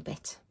up a little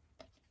bit.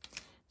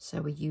 So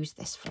we use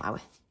this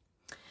flower.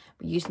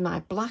 We used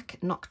my black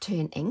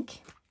Nocturne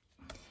ink,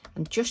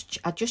 and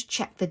I just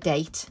checked the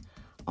date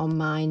on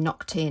my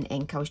Nocturne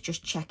ink. I was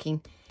just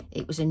checking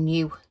it was a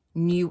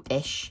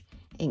newish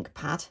ink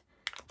pad.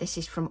 This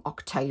is from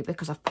October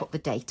because I've put the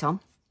date on.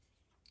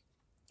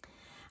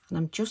 And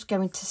I'm just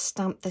going to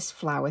stamp this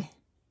flower.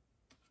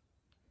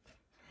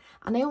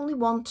 And I only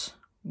want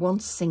one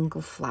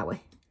single flower.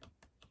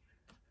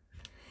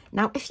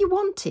 Now, if you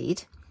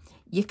wanted,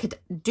 you could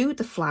do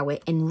the flower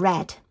in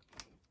red,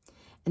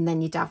 and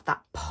then you'd have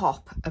that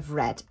pop of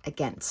red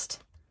against.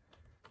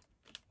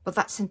 But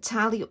that's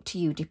entirely up to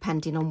you,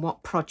 depending on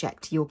what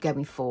project you're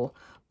going for.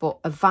 But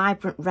a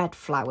vibrant red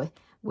flower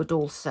would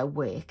also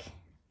work.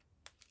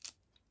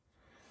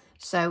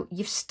 So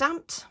you've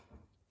stamped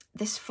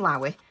this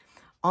flower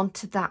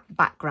onto that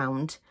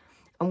background,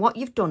 and what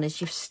you've done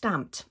is you've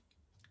stamped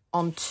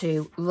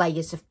onto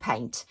layers of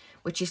paint,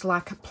 which is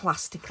like a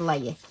plastic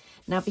layer.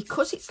 Now,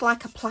 because it's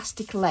like a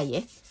plastic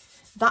layer,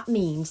 that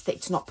means that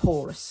it's not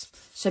porous.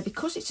 So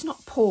because it's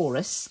not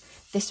porous,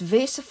 this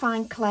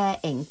VersaFine Clair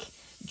ink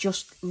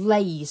just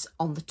lays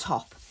on the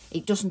top.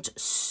 It doesn't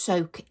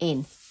soak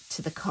in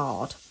to the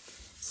card.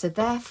 So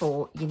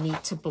therefore you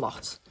need to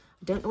blot.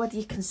 I don't know whether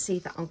you can see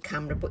that on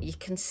camera, but you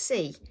can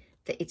see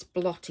that it's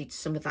blotted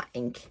some of that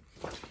ink.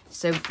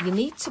 So you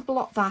need to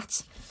blot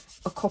that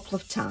a couple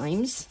of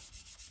times,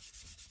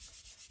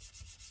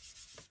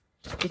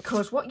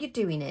 because what you're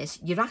doing is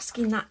you're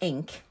asking that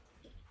ink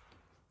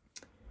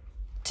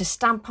to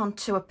stamp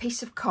onto a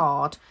piece of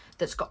card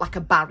that's got like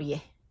a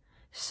barrier.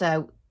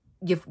 So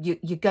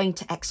you're going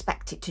to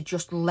expect it to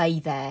just lay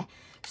there.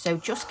 So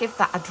just give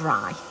that a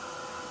dry.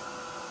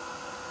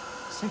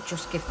 So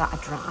just give that a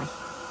dry.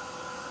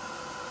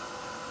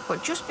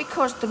 But just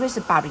because there is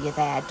a barrier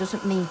there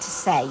doesn't mean to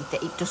say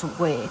that it doesn't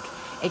work.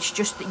 It's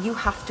just that you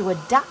have to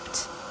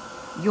adapt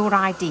your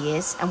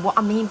ideas, and what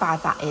I mean by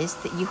that is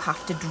that you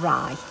have to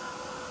dry.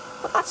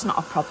 But that's not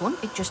a problem.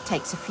 It just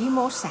takes a few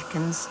more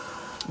seconds.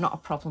 Not a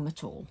problem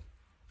at all.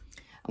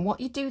 And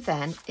what you do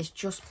then is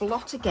just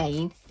blot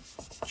again,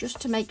 just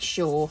to make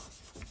sure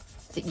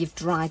that you've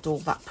dried all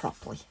that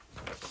properly.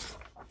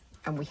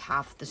 and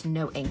there's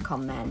no ink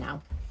on there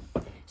now.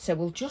 So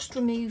we'll just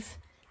remove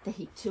the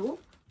heat tool.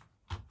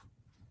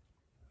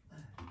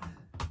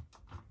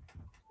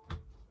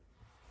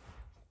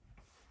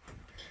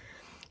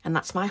 And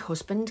that's my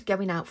husband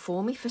going out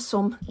for me for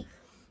some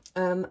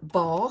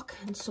bark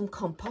and some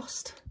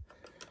compost.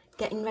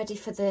 Getting ready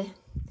for the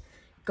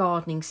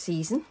gardening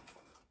season.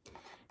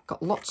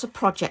 Got lots of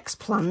projects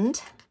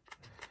planned,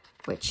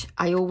 which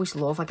I always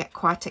love. I get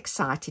quite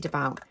excited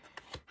about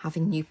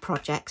having new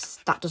projects.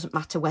 That doesn't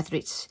matter whether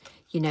it's,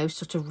 you know,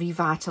 sort of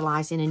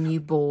revitalising a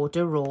new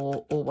border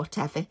or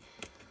whatever.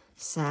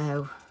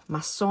 So my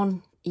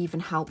son even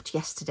helped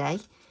yesterday.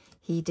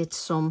 He did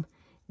some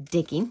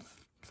digging.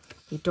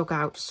 He dug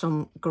out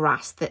some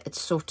grass that had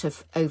sort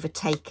of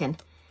overtaken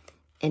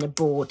in a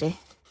border.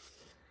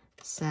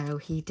 So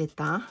he did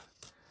that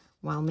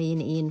while me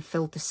and Ian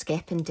filled the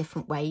skip in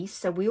different ways.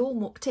 So we all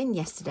mucked in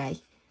yesterday.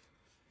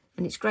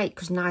 And it's great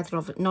because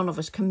none of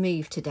us can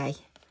move today.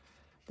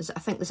 I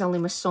think there's only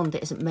my son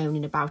that isn't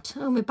moaning about,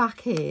 oh, my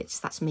back hurts.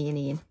 That's me and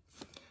Ian.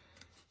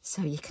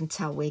 So you can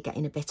tell we're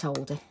getting a bit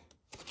older.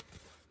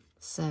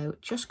 So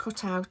just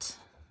cut out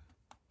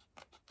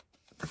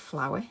the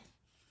flower.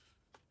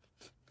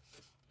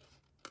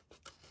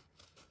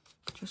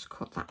 Just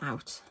cut that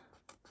out.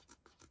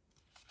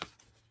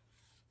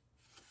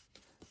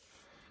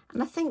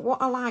 And I think what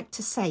I like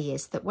to say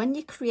is that when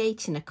you're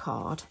creating a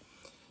card,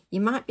 you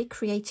might be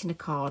creating a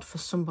card for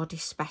somebody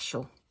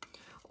special,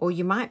 or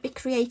you might be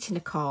creating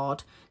a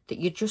card that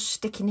you're just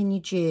sticking in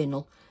your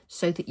journal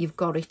so that you've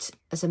got it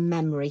as a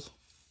memory,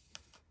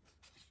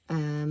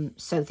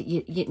 so that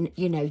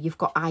you know you've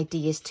got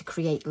ideas to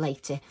create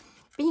later.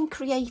 Being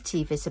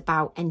creative is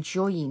about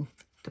enjoying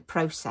the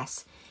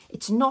process.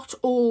 It's not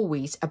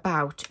always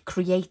about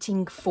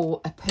creating for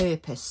a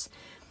purpose.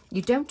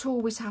 You don't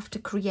always have to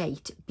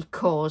create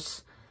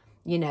because,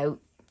 you know,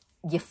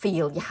 you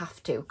feel you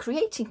have to.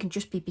 Creating can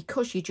just be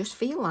because you just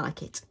feel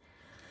like it.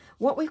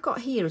 What we've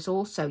got here is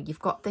also, you've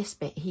got this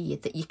bit here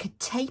that you could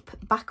tape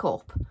back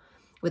up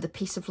with a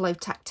piece of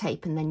low-tack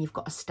tape, and then you've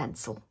got a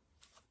stencil.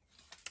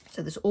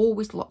 So there's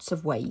always lots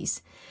of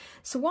ways.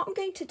 So what I'm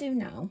going to do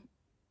now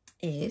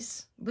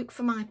is look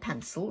for my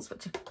pencils,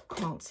 which I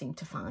can't seem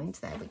to find.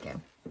 There we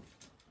go.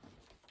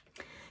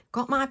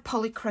 Got my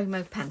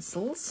polychromo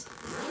pencils.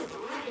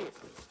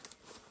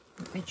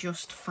 Let me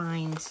just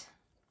find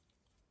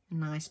a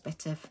nice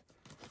bit of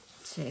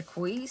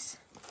turquoise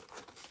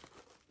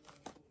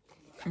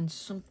and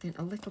something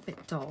a little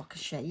bit darker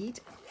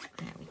shade.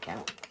 There we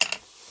go.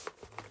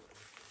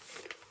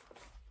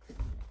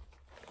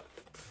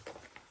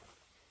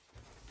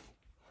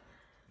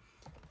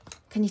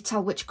 Can you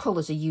tell which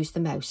colours are used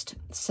the most?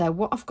 So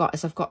what I've got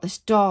is I've got this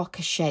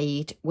darker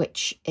shade,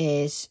 which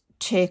is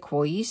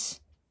turquoise.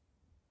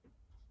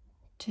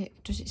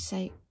 Does it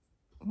say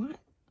what?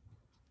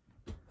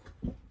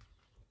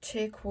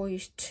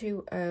 Turquoise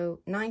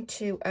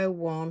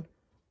 9201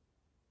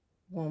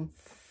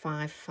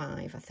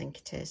 155, I think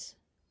it is.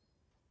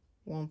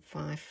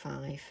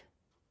 155.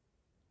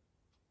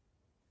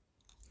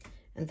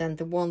 And then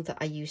the one that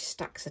I use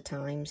stacks of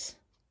times.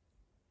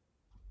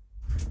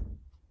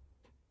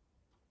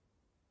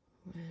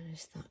 Where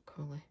is that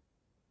colour?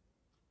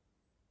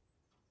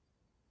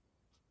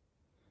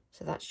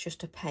 So that's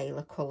just a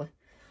paler colour.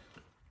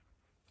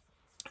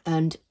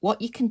 And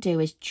what you can do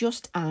is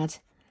just add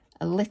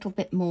a little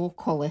bit more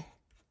colour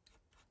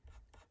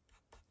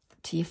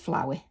to your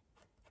flower,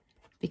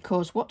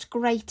 because what's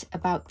great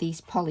about these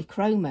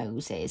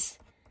polychromos is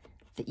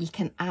that you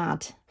can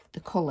add the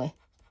colour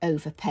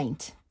over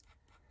paint.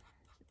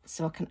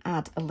 So I can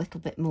add a little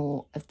bit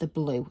more of the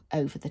blue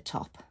over the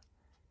top.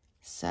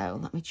 So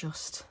let me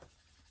just...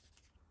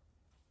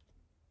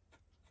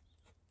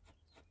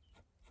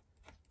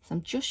 So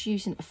I'm just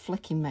using a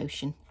flicking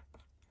motion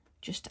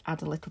just to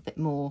add a little bit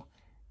more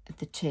of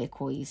the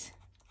turquoise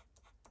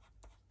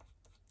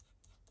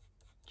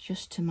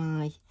just to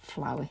my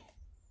flower.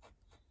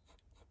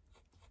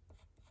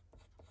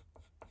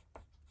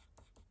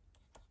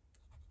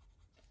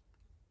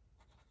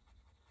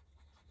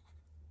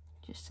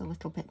 Just a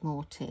little bit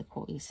more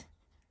turquoise,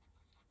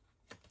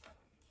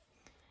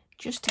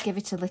 just to give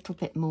it a little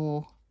bit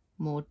more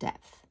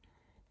depth,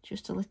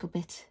 just a little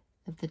bit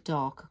of the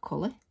darker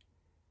colour.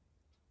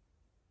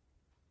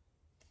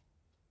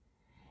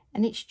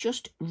 And it's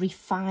just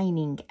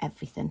refining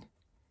everything,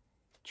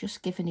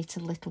 just giving it a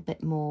little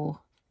bit more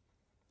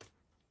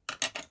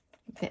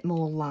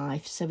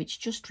life. So it's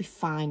just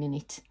refining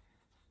it.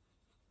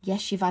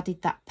 Yes, you've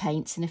added that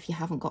paints, and if you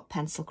haven't got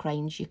pencil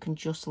crayons, you can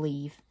just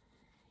leave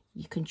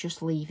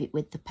it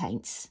with the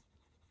paints.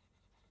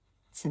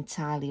 It's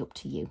entirely up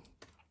to you.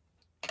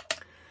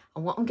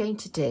 And what I'm going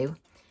to do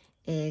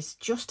is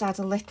just add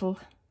a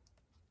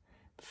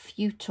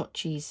few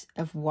touches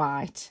of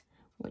white,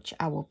 which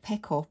I will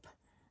pick up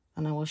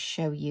and I will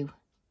show you.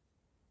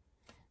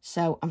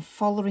 So I'm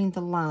following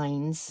the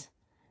lines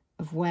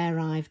of where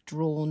I've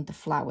drawn the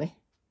flower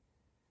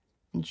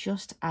and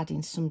just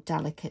adding some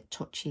delicate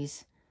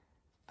touches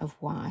of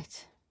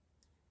white,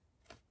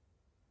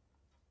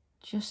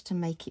 just to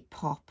make it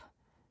pop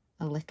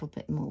a little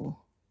bit more.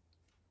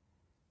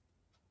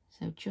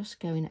 So just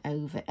going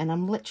over, and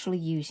I'm literally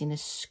using a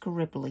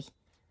scribbly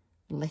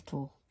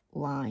little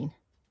line,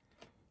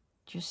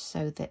 just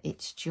so that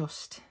it's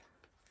just,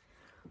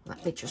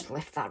 let me just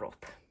lift that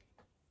up,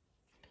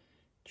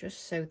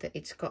 just so that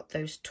it's got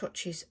those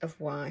touches of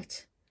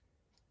white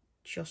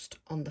just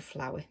on the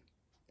flower,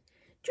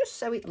 just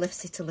so it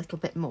lifts it a little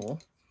bit more.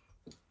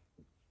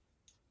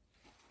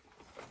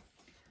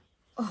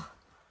 Oh.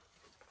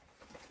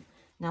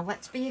 Now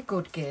let's be a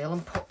good girl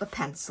and put the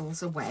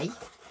pencils away.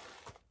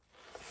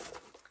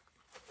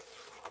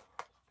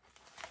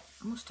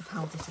 I must have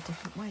held it a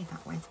different way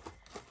that way.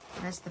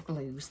 There's the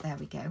blues, there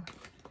we go.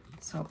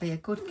 So I'll be a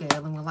good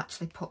girl and we'll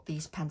actually put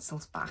these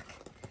pencils back,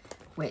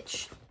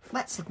 which,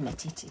 let's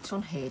admit it, it's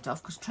unheard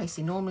of because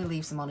Tracy normally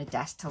leaves them on her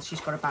desk till she's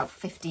got about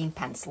 15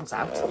 pencils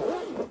out.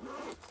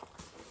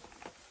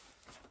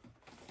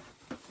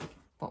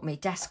 But my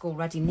desk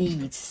already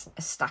needs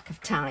a stack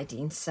of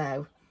tidying,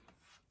 so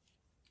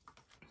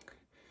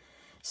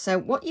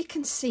what you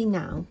can see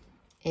now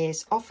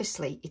is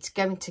obviously it's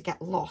going to get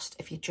lost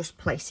if you just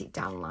place it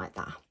down like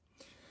that.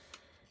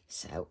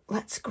 So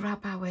let's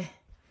grab our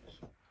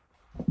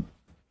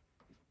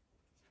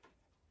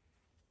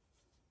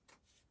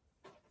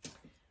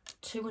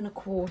two and a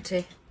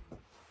quarter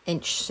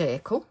inch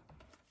circle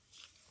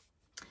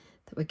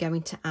that we're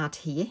going to add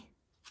here,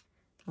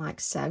 like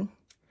so.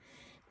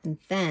 And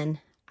then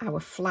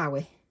our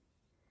flower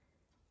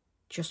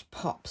just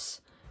pops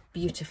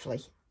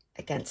beautifully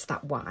against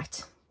that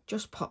white,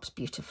 just pops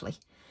beautifully.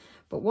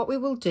 But what we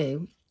will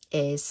do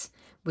is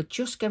we're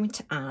just going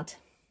to add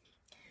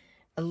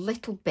a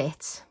little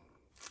bit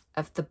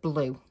of the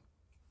blue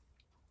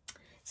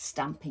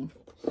stamping.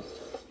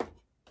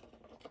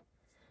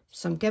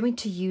 So I'm going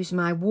to use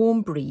my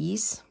Warm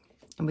Breeze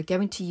and we're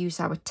going to use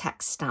our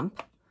text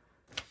stamp.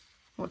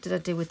 What did I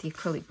do with the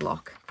acrylic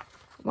block?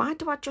 Why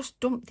do I just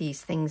dump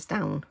these things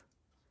down?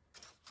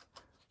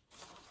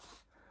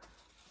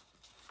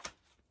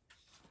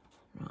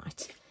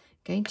 Right,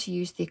 going to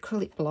use the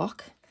acrylic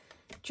block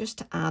just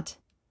to add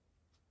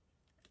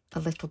a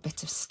little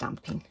bit of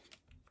stamping.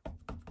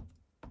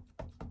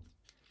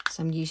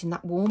 So I'm using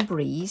that Warm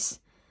Breeze,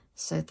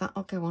 so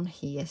that'll go on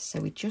here. So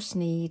we just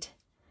need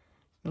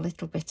a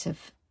little bit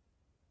of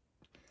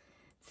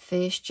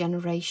first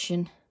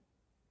generation,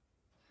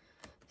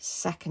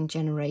 second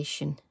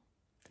generation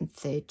and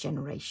third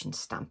generation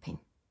stamping.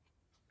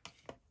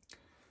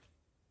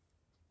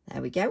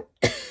 There we go.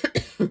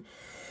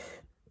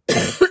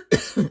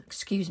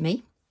 Excuse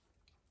me,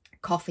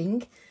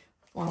 coughing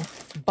while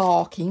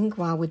barking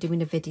while we're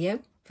doing a video,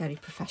 very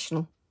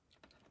professional.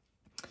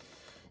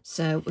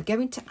 So we're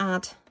going to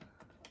add,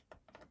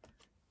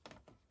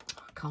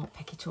 I can't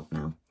pick it up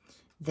now,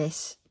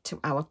 this to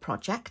our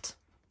project.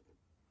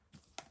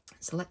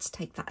 So let's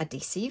take that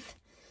adhesive.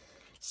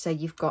 So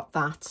you've got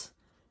that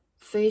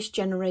first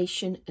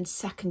generation and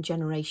second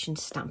generation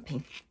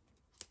stamping.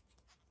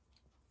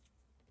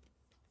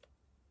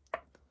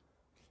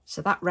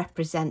 So that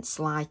represents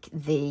like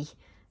the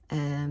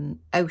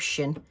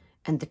ocean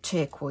and the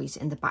turquoise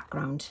in the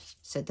background.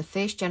 So the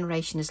first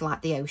generation is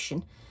like the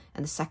ocean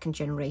and the second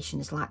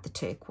generation is like the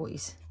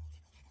turquoise.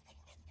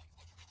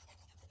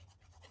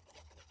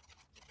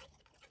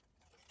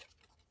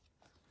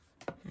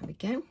 There we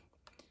go.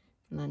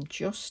 And then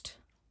just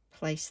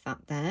place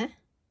that there,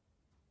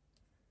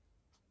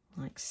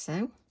 like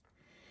so.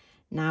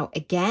 Now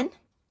again,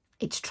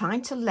 it's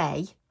trying to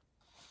lay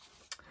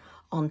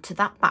onto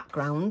that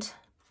background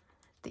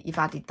that you've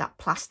added that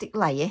plastic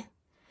layer.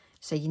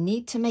 So you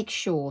need to make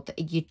sure that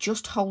you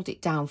just hold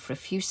it down for a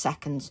few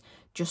seconds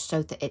just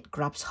so that it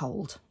grabs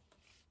hold.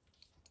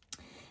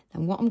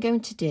 And what I'm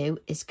going to do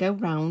is go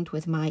round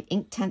with my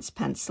Inktense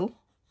pencil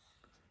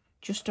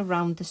just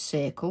around the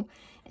circle,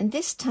 and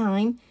this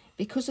time,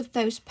 because of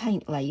those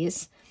paint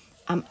layers,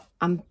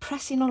 I'm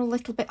pressing on a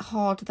little bit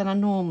harder than I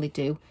normally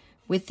do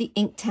with the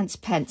Inktense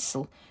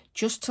pencil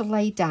just to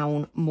lay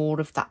down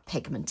more of that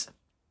pigment.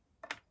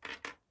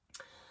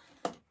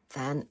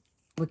 Then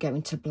we're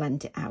going to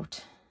blend it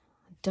out.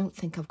 I don't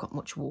think I've got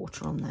much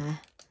water on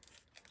there.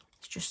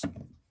 Let's just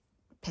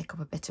pick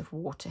up a bit of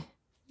water.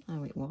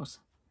 Oh, it was.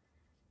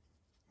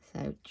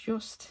 So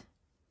just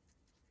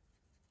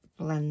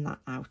blend that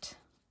out.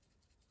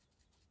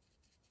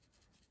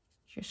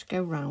 Just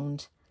go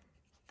round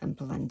and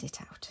blend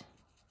it out.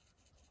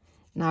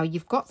 Now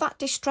you've got that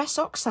Distress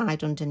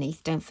Oxide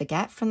underneath, don't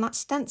forget, from that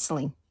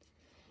stenciling.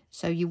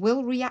 So you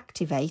will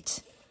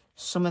reactivate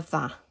some of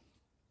that,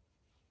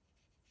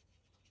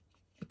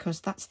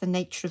 because that's the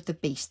nature of the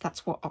beast.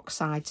 That's what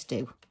oxides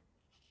do.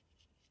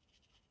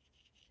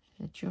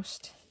 So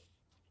just,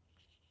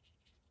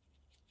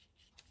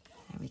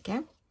 there we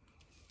go.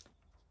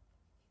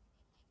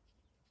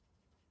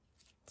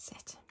 That's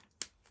it.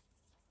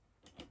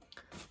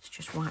 Let's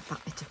just wipe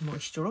that bit of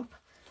moisture up,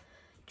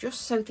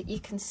 just so that you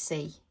can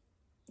see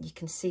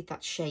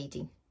that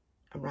shading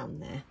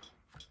around there.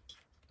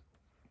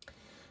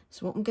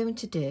 So what I'm going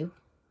to do,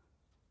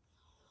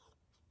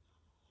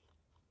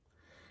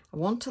 I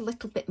want a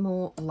little bit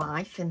more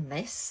life in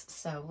this,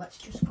 so let's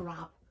just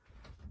grab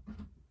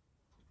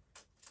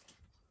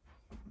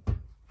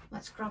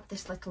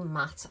this little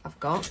mat I've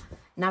got.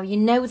 Now you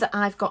know that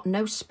I've got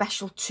no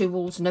special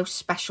tools, no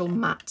special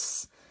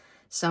mats,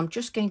 so I'm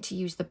just going to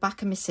use the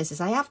back of my scissors.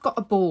 I have got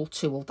a ball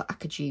tool that I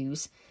could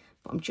use,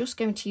 but I'm just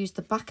going to use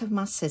the back of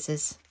my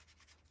scissors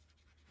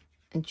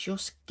and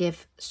just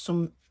give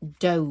some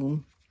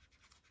dome.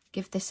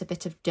 Give this a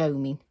bit of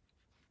doming.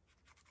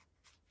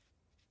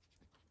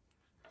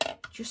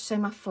 Just so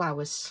my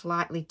flower's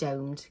slightly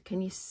domed.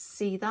 Can you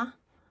see that?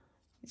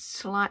 It's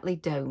slightly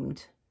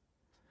domed,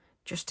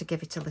 just to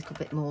give it a little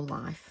bit more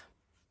life.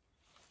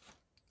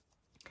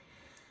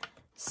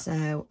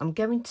 So I'm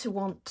going to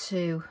want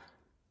to,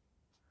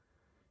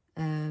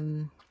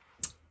 I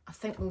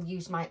think we'll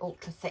use my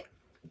ultra thick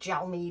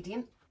gel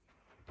medium.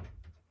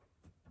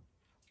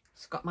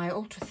 It's got my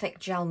ultra thick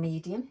gel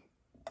medium.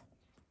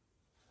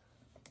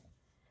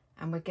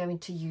 And we're going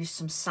to use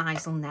some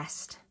sisal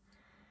nest,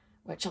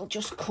 which I'll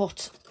just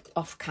cut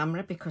off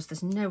camera because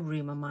there's no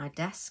room on my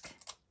desk.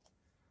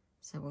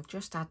 So we'll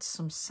just add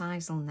some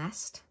sisal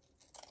nest,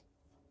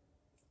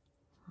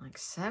 like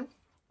so.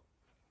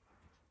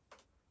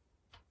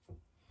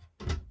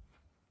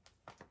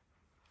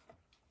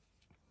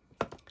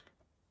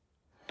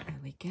 There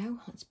we go.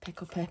 Let's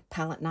pick up a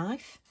palette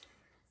knife.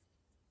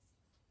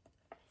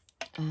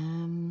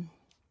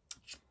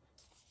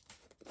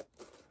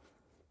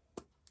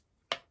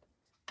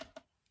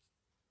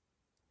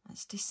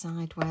 Let's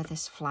decide where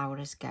this flower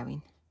is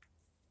going.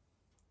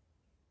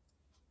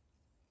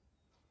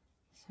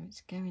 So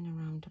it's going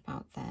around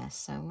about there.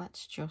 So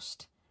let's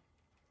just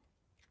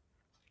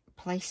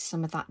place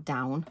some of that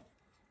down.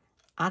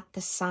 Add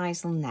the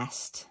sisal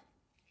nest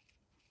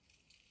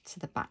to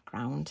the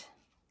background,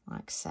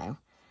 like so.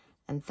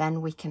 And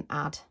then we can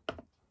add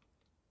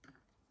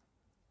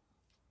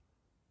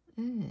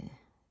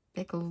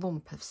big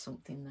lump of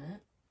something there.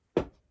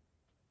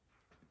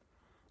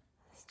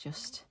 Let's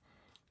just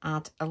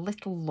add a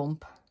little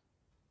lump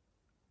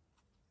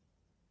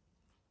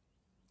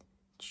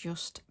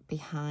just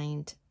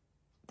behind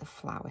the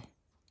flower.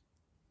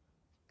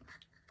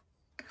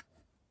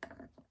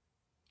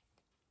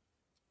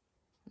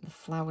 The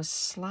flower's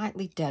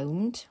slightly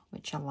domed,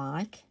 which I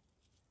like.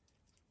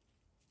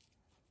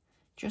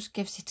 Just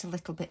gives it a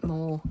little bit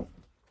more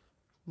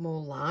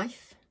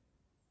life.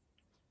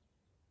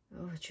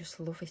 Oh, I just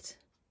love it.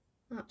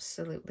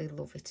 Absolutely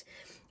love it.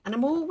 And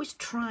I'm always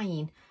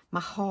trying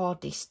my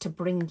hardest to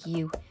bring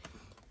you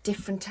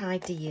different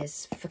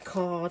ideas for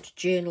cards,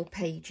 journal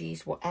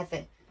pages,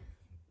 whatever.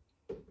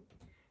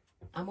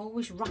 I'm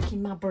always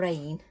racking my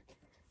brain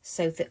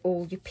so that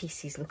all your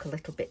pieces look a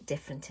little bit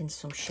different in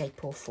some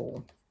shape or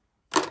form.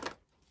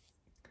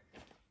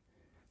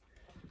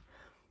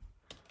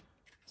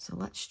 So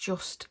let's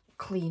just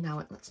clean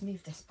out. Let's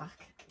move this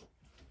back.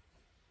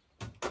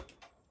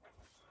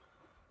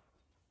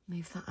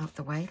 Move that out of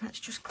the way.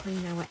 Let's just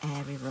clean our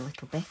area a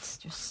little bit,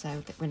 just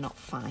so that we're not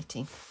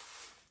fighting.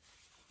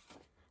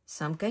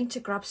 So I'm going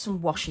to grab some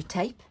washi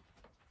tape.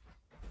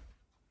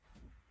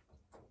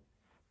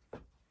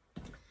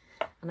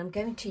 And I'm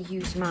going to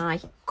use my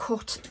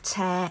cut,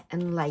 tear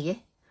and layer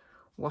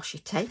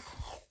washi tape.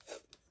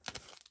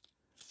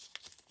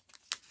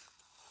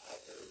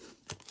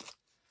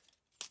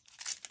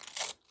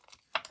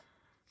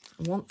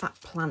 I want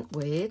that plant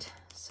word.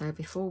 So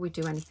before we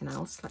do anything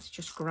else, let's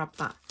just grab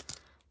that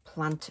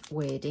plant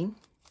wording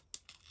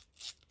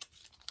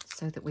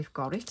so that we've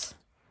got it.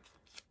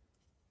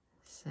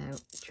 So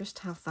just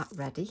have that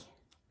ready.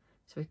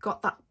 So we've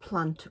got that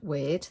plant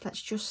word.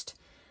 Let's just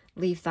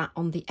leave that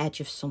on the edge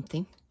of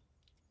something.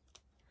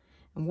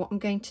 And what I'm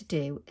going to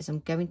do is I'm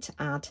going to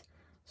add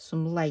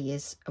some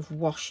layers of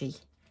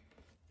washi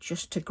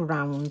just to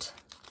ground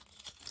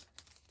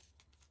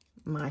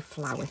my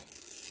flower.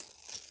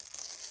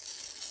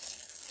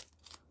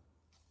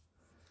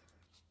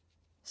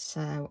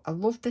 So I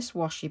love this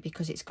washi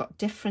because it's got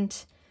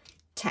different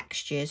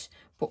textures,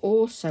 but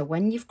also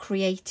when you've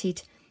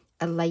created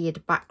a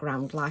layered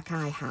background like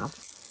I have,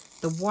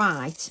 the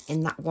white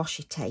in that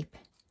washi tape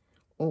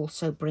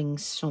also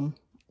brings some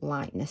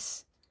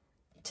lightness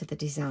to the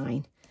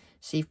design.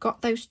 So you've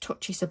got those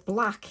touches of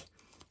black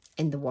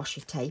in the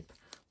washi tape,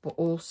 but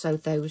also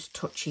those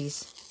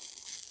touches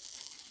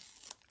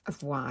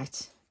of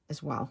white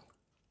as well.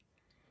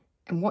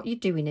 And what you're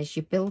doing is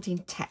you're building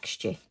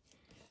texture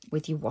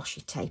with your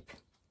washi tape.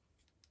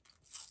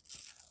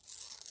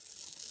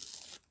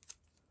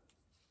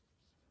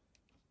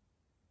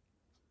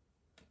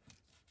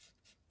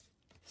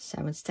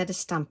 So instead of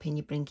stamping,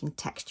 you're bringing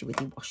texture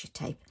with your washi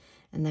tape.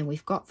 And then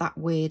we've got that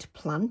word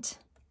plant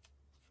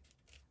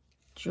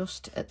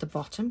just at the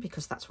bottom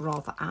because that's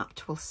rather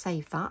apt. We'll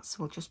save that, so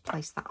we'll just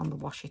place that on the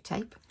washi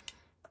tape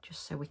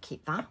just so we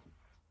keep that.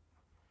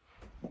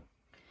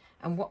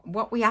 And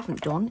what we haven't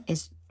done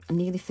is, I'm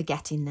nearly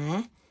forgetting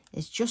there,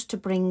 is just to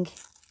bring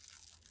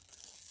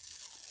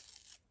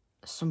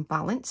some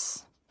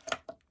balance.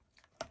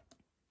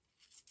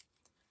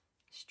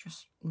 Let's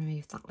just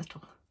remove that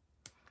little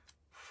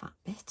fat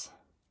bit.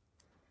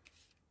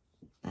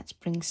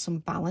 Let's bring some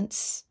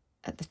balance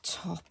at the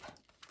top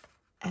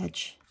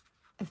edge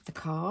of the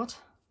card.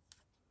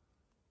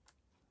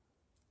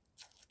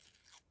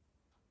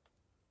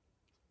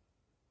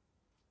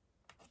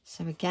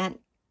 So again,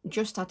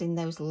 just adding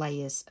those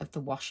layers of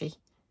the washi,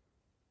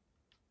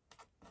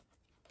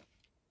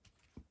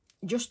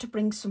 just to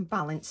bring some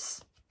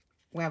balance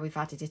where we've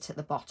added it at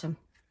the bottom.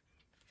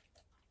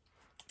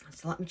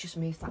 So let me just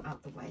move that out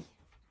of the way.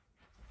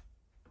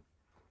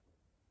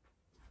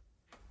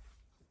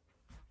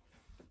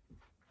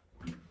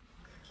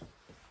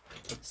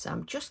 So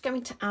I'm just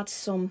going to add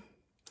some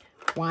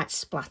white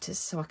splatters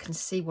so I can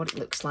see what it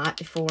looks like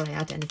before I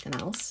add anything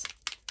else.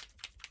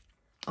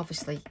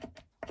 Obviously,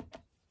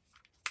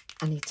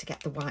 I need to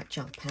get the white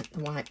gel pen, the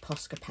white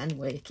Posca pen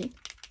working.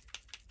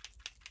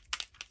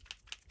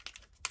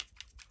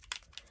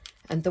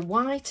 And the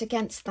white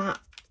against that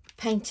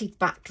painted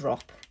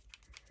backdrop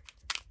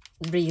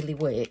really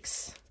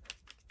works.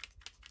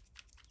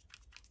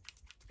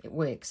 It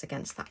works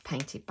against that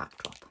painted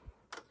backdrop.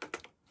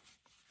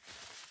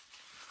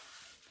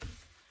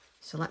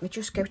 So let me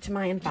just go to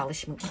my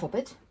embellishment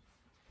cupboard.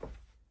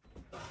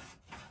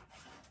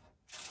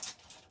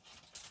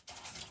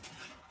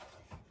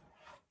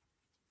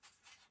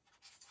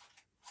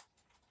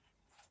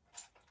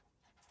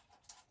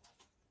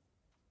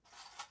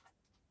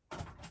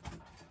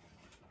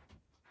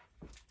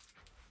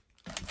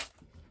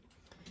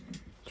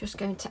 Just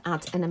going to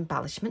add an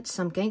embellishment.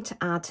 So I'm going to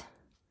add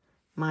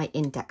my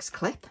index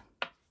clip.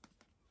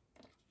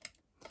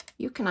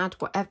 You can add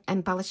whatever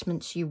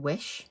embellishments you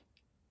wish,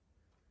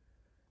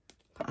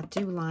 but I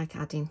do like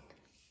adding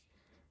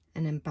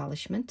an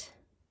embellishment.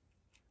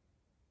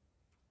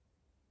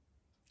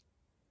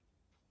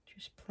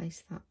 Just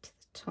place that to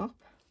the top,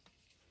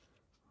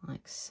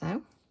 like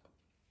so.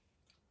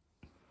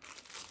 I'm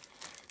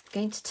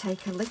going to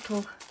take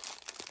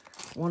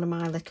one of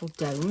my little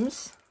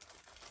domes.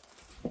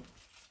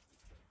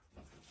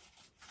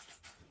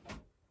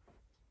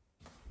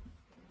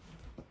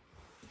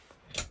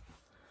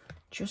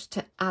 Just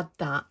to add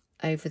that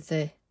over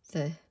the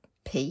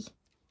P.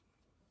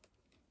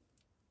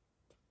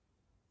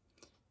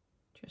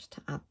 Just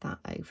to add that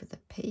over the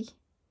P.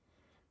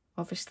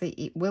 Obviously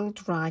it will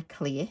dry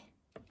clear,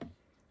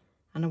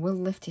 and I will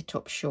lift it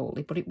up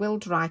shortly, but it will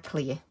dry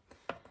clear.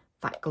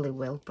 That glue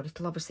will, but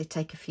it'll obviously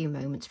take a few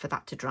moments for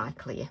that to dry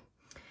clear.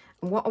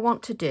 And what I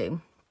want to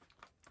do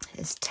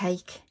is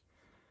take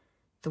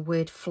the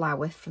word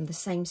flower from the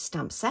same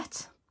stamp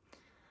set.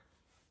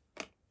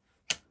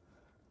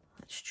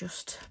 Let's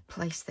just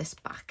place this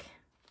back.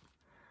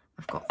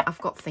 I've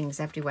got things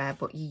everywhere,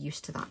 but you're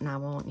used to that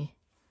now, aren't you?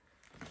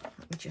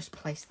 Let me just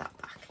place that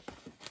back.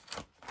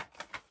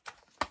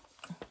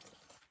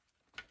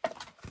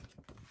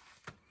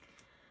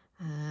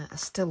 I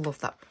still love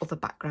that other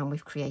background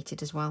we've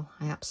created as well.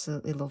 I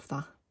absolutely love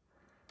that.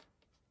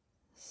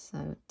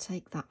 So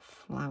take that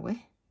flower.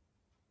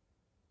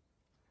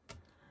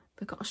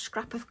 We've got a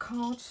scrap of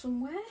card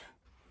somewhere.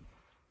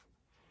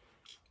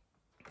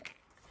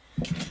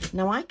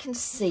 Now I can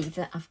see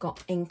that I've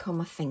got ink on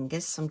my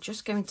fingers, so I'm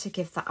just going to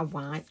give that a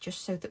wipe,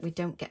 just so that we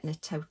don't get in a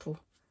total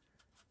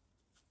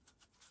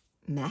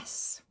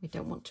mess. We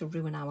don't want to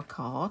ruin our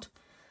card.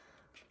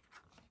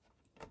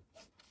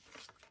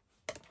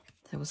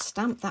 So we'll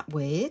stamp that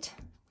word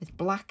with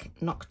black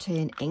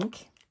Nocturne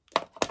ink.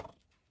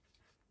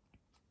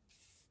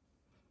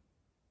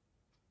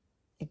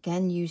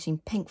 Again, using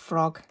Pink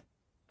Frog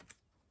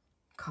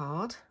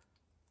card.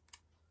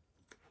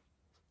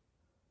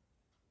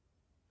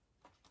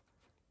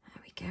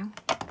 There we go.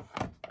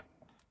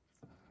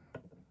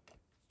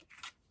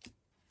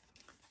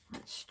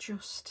 Let's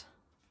just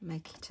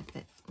make it a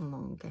bit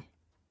longer.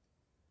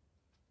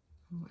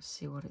 Let's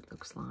see what it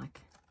looks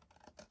like.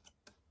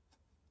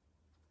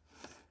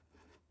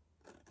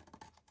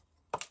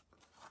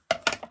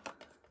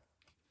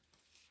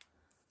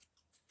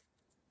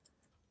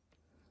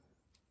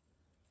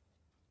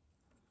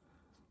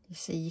 You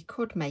see, you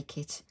could make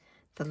it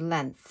the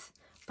length,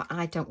 but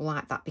I don't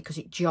like that because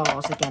it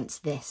jars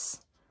against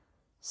this.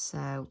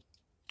 So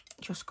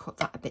just cut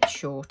that a bit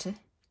shorter.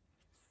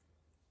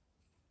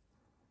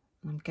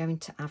 I'm going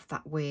to have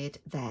that word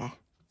there.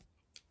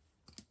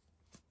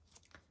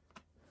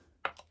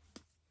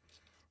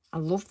 I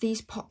love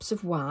these pops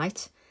of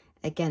white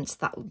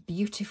against that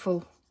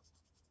beautiful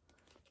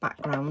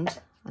background.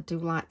 I do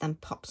like them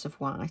pops of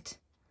white.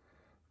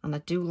 And I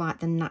do like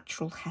the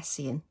natural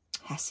Hessian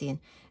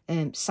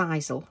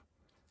sisal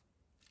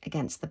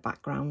against the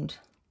background.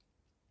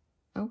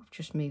 Oh, I've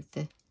just moved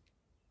the...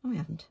 Oh, I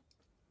haven't.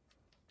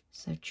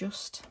 So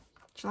just...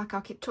 Do you like how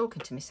I keep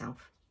talking to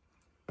myself?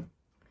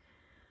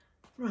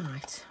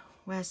 Right,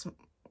 where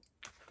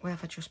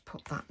have I just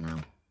put that now?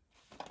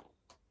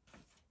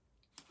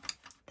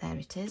 There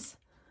it is.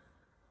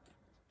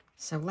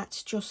 So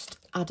let's just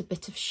add a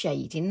bit of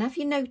shading. Now, have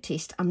you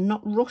noticed I'm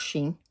not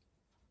rushing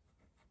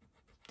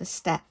the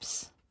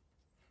steps?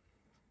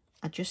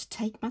 I just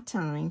take my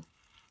time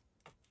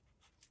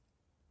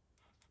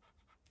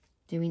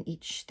doing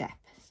each step.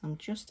 So I'm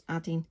just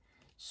adding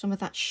some of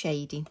that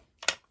shading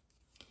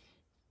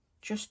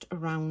just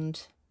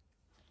around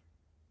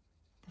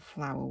the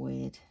flower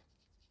word.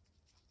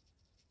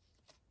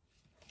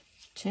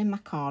 Turn my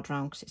card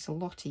round because it's a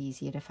lot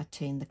easier if I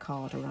turn the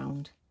card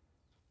around.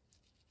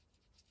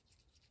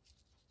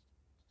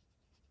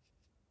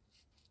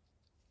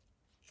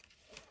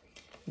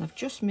 And I've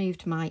just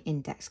moved my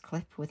index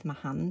clip with my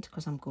hand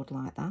because I'm good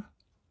like that.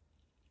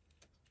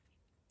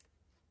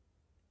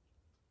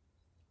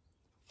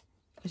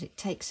 Because it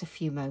takes a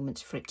few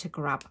moments for it to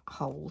grab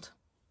hold.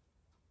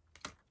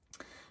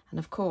 And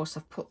of course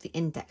I've put the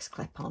index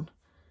clip on,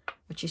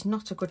 which is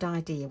not a good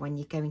idea when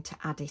you're going to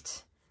add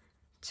it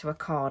to a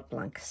card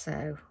blank.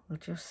 So we'll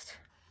just...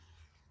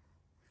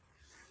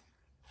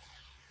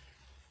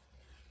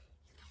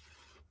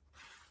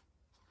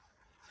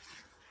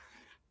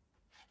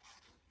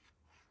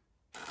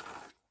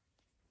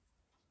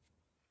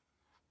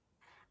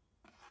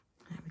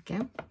 There we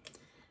go.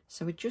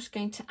 So we're just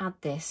going to add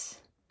this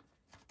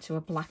to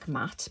a black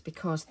mat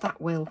because that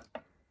will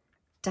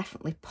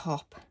definitely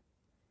pop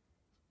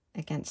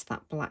against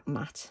that black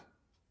mat.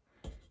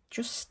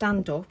 Just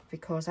stand up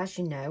because, as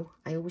you know,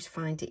 I always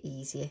find it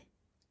easier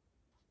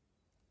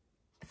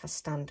if I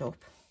stand up.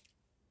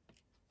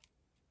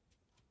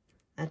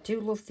 I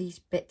do love these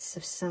bits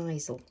of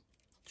sisal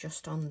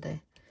just on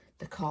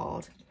the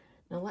card.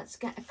 Now let's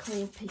get a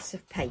clean piece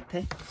of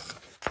paper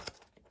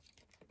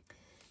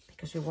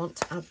because we want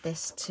to add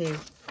this to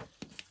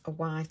a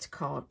white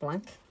card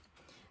blank.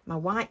 My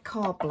white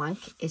card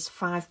blank is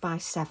 5 by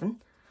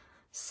 7,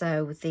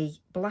 so the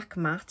black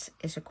mat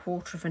is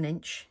 1/4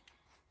 inch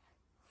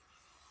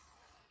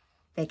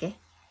bigger.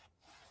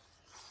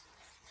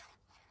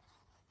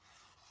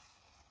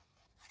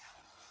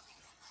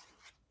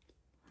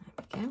 There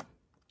we go.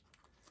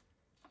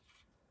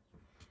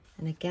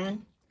 And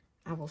again,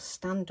 I will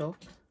stand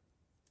up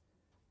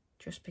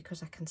just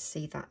because I can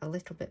see that a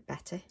little bit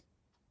better.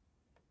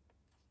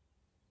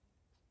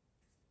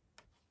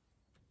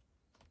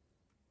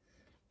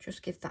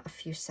 Just give that a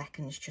few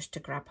seconds just to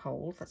grab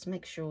hold. Let's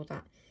make sure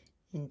that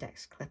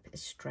index clip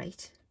is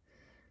straight,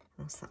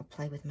 or else that'll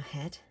play with my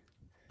head.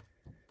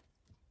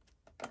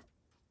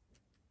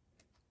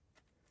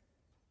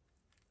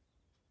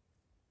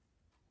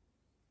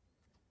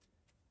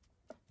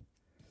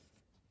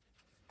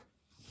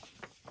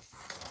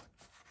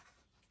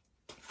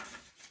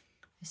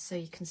 So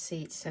you can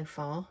see it so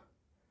far.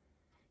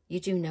 You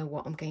do know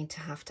what I'm going to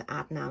have to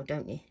add now,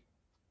 don't you?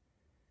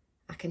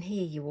 I can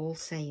hear you all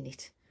saying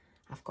it.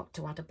 I've got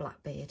to add a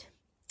blackbird.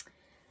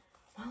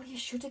 Well, you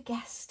should have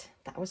guessed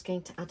that I was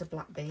going to add a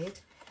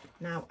blackbird.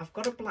 Now, I've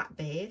got a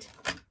blackbird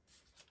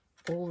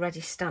already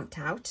stamped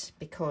out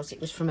because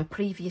it was from a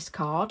previous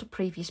card, a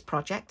previous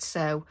project,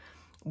 so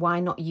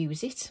why not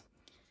use it?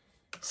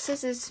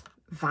 Scissors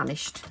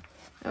vanished.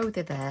 Oh,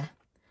 they're there.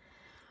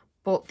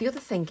 But the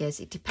other thing is,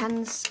 it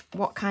depends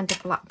what kind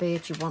of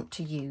blackbird you want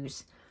to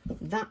use.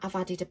 That I've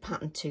added a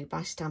pattern to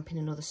by stamping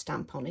another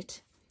stamp on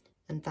it,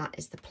 and that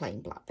is the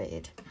plain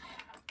blackbird.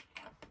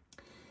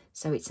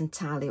 So it's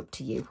entirely up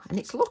to you. And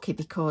it's lucky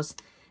because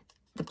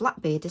the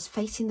blackbird is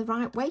facing the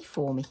right way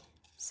for me.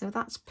 So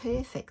that's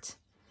perfect.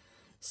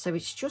 So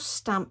it's just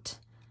stamped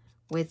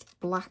with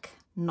black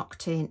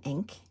Nocturne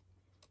ink,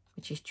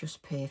 which is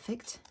just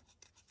perfect.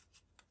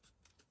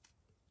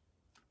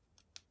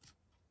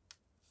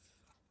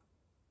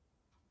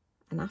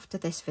 And after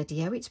this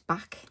video, it's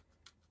back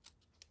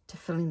to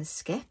filling the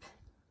skip.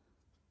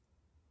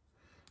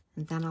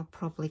 And then I'll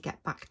probably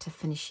get back to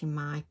finishing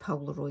my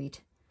Polaroid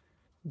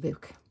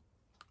book.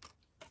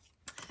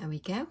 There we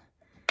go.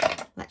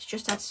 Let's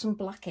just add some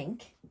black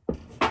ink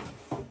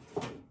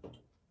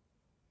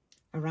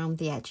around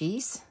the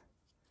edges.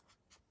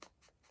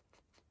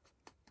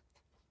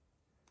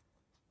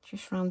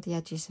 Just around the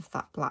edges of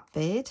that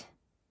blackbird.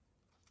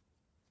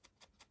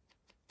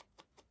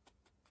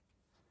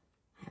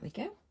 There we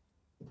go.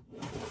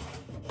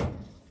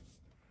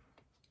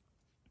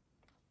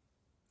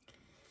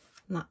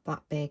 And that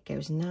blackbird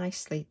goes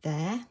nicely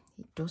there.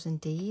 It does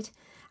indeed.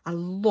 I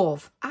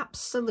love,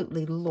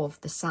 absolutely love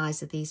the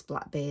size of these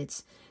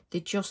blackbirds. They're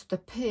just the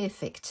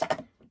perfect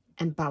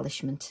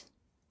embellishment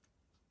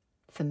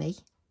for me.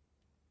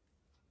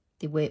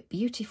 They work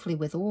beautifully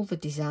with all the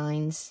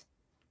designs.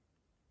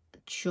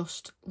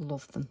 Just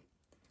love them.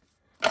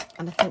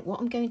 And I think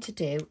what I'm going to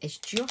do is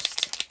just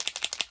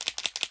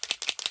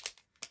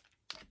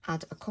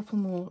add a couple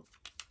more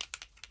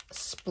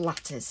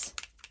splatters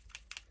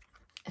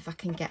if I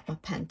can get my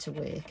pen to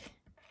work.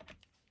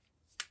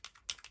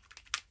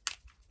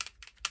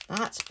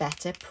 That's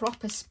better,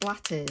 proper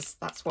splatters,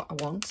 that's what I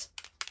want.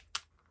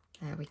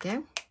 There we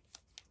go.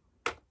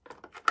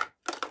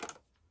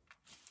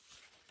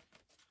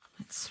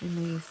 Let's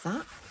remove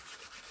that.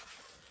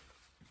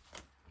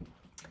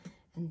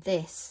 And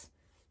this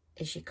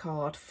is your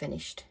card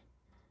finished.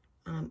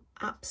 And I'm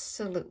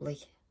absolutely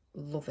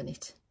loving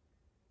it.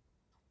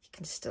 You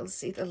can still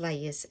see the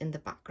layers in the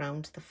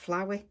background. The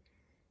flower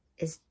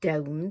is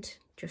domed,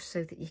 just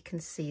so that you can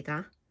see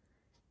that.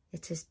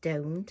 It is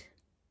domed.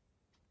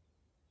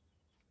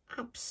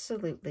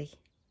 Absolutely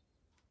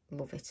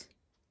love it.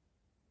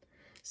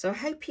 So I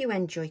hope you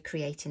enjoy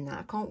creating that.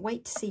 I can't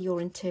wait to see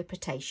your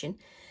interpretation.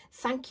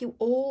 Thank you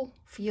all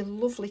for your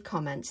lovely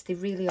comments. They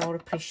really are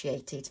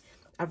appreciated.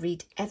 I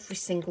read every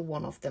single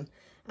one of them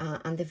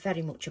and they're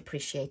very much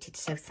appreciated.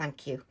 So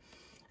thank you.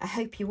 I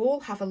hope you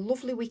all have a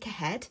lovely week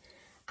ahead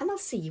and I'll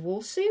see you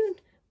all soon.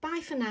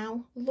 Bye for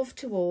now. Love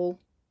to all.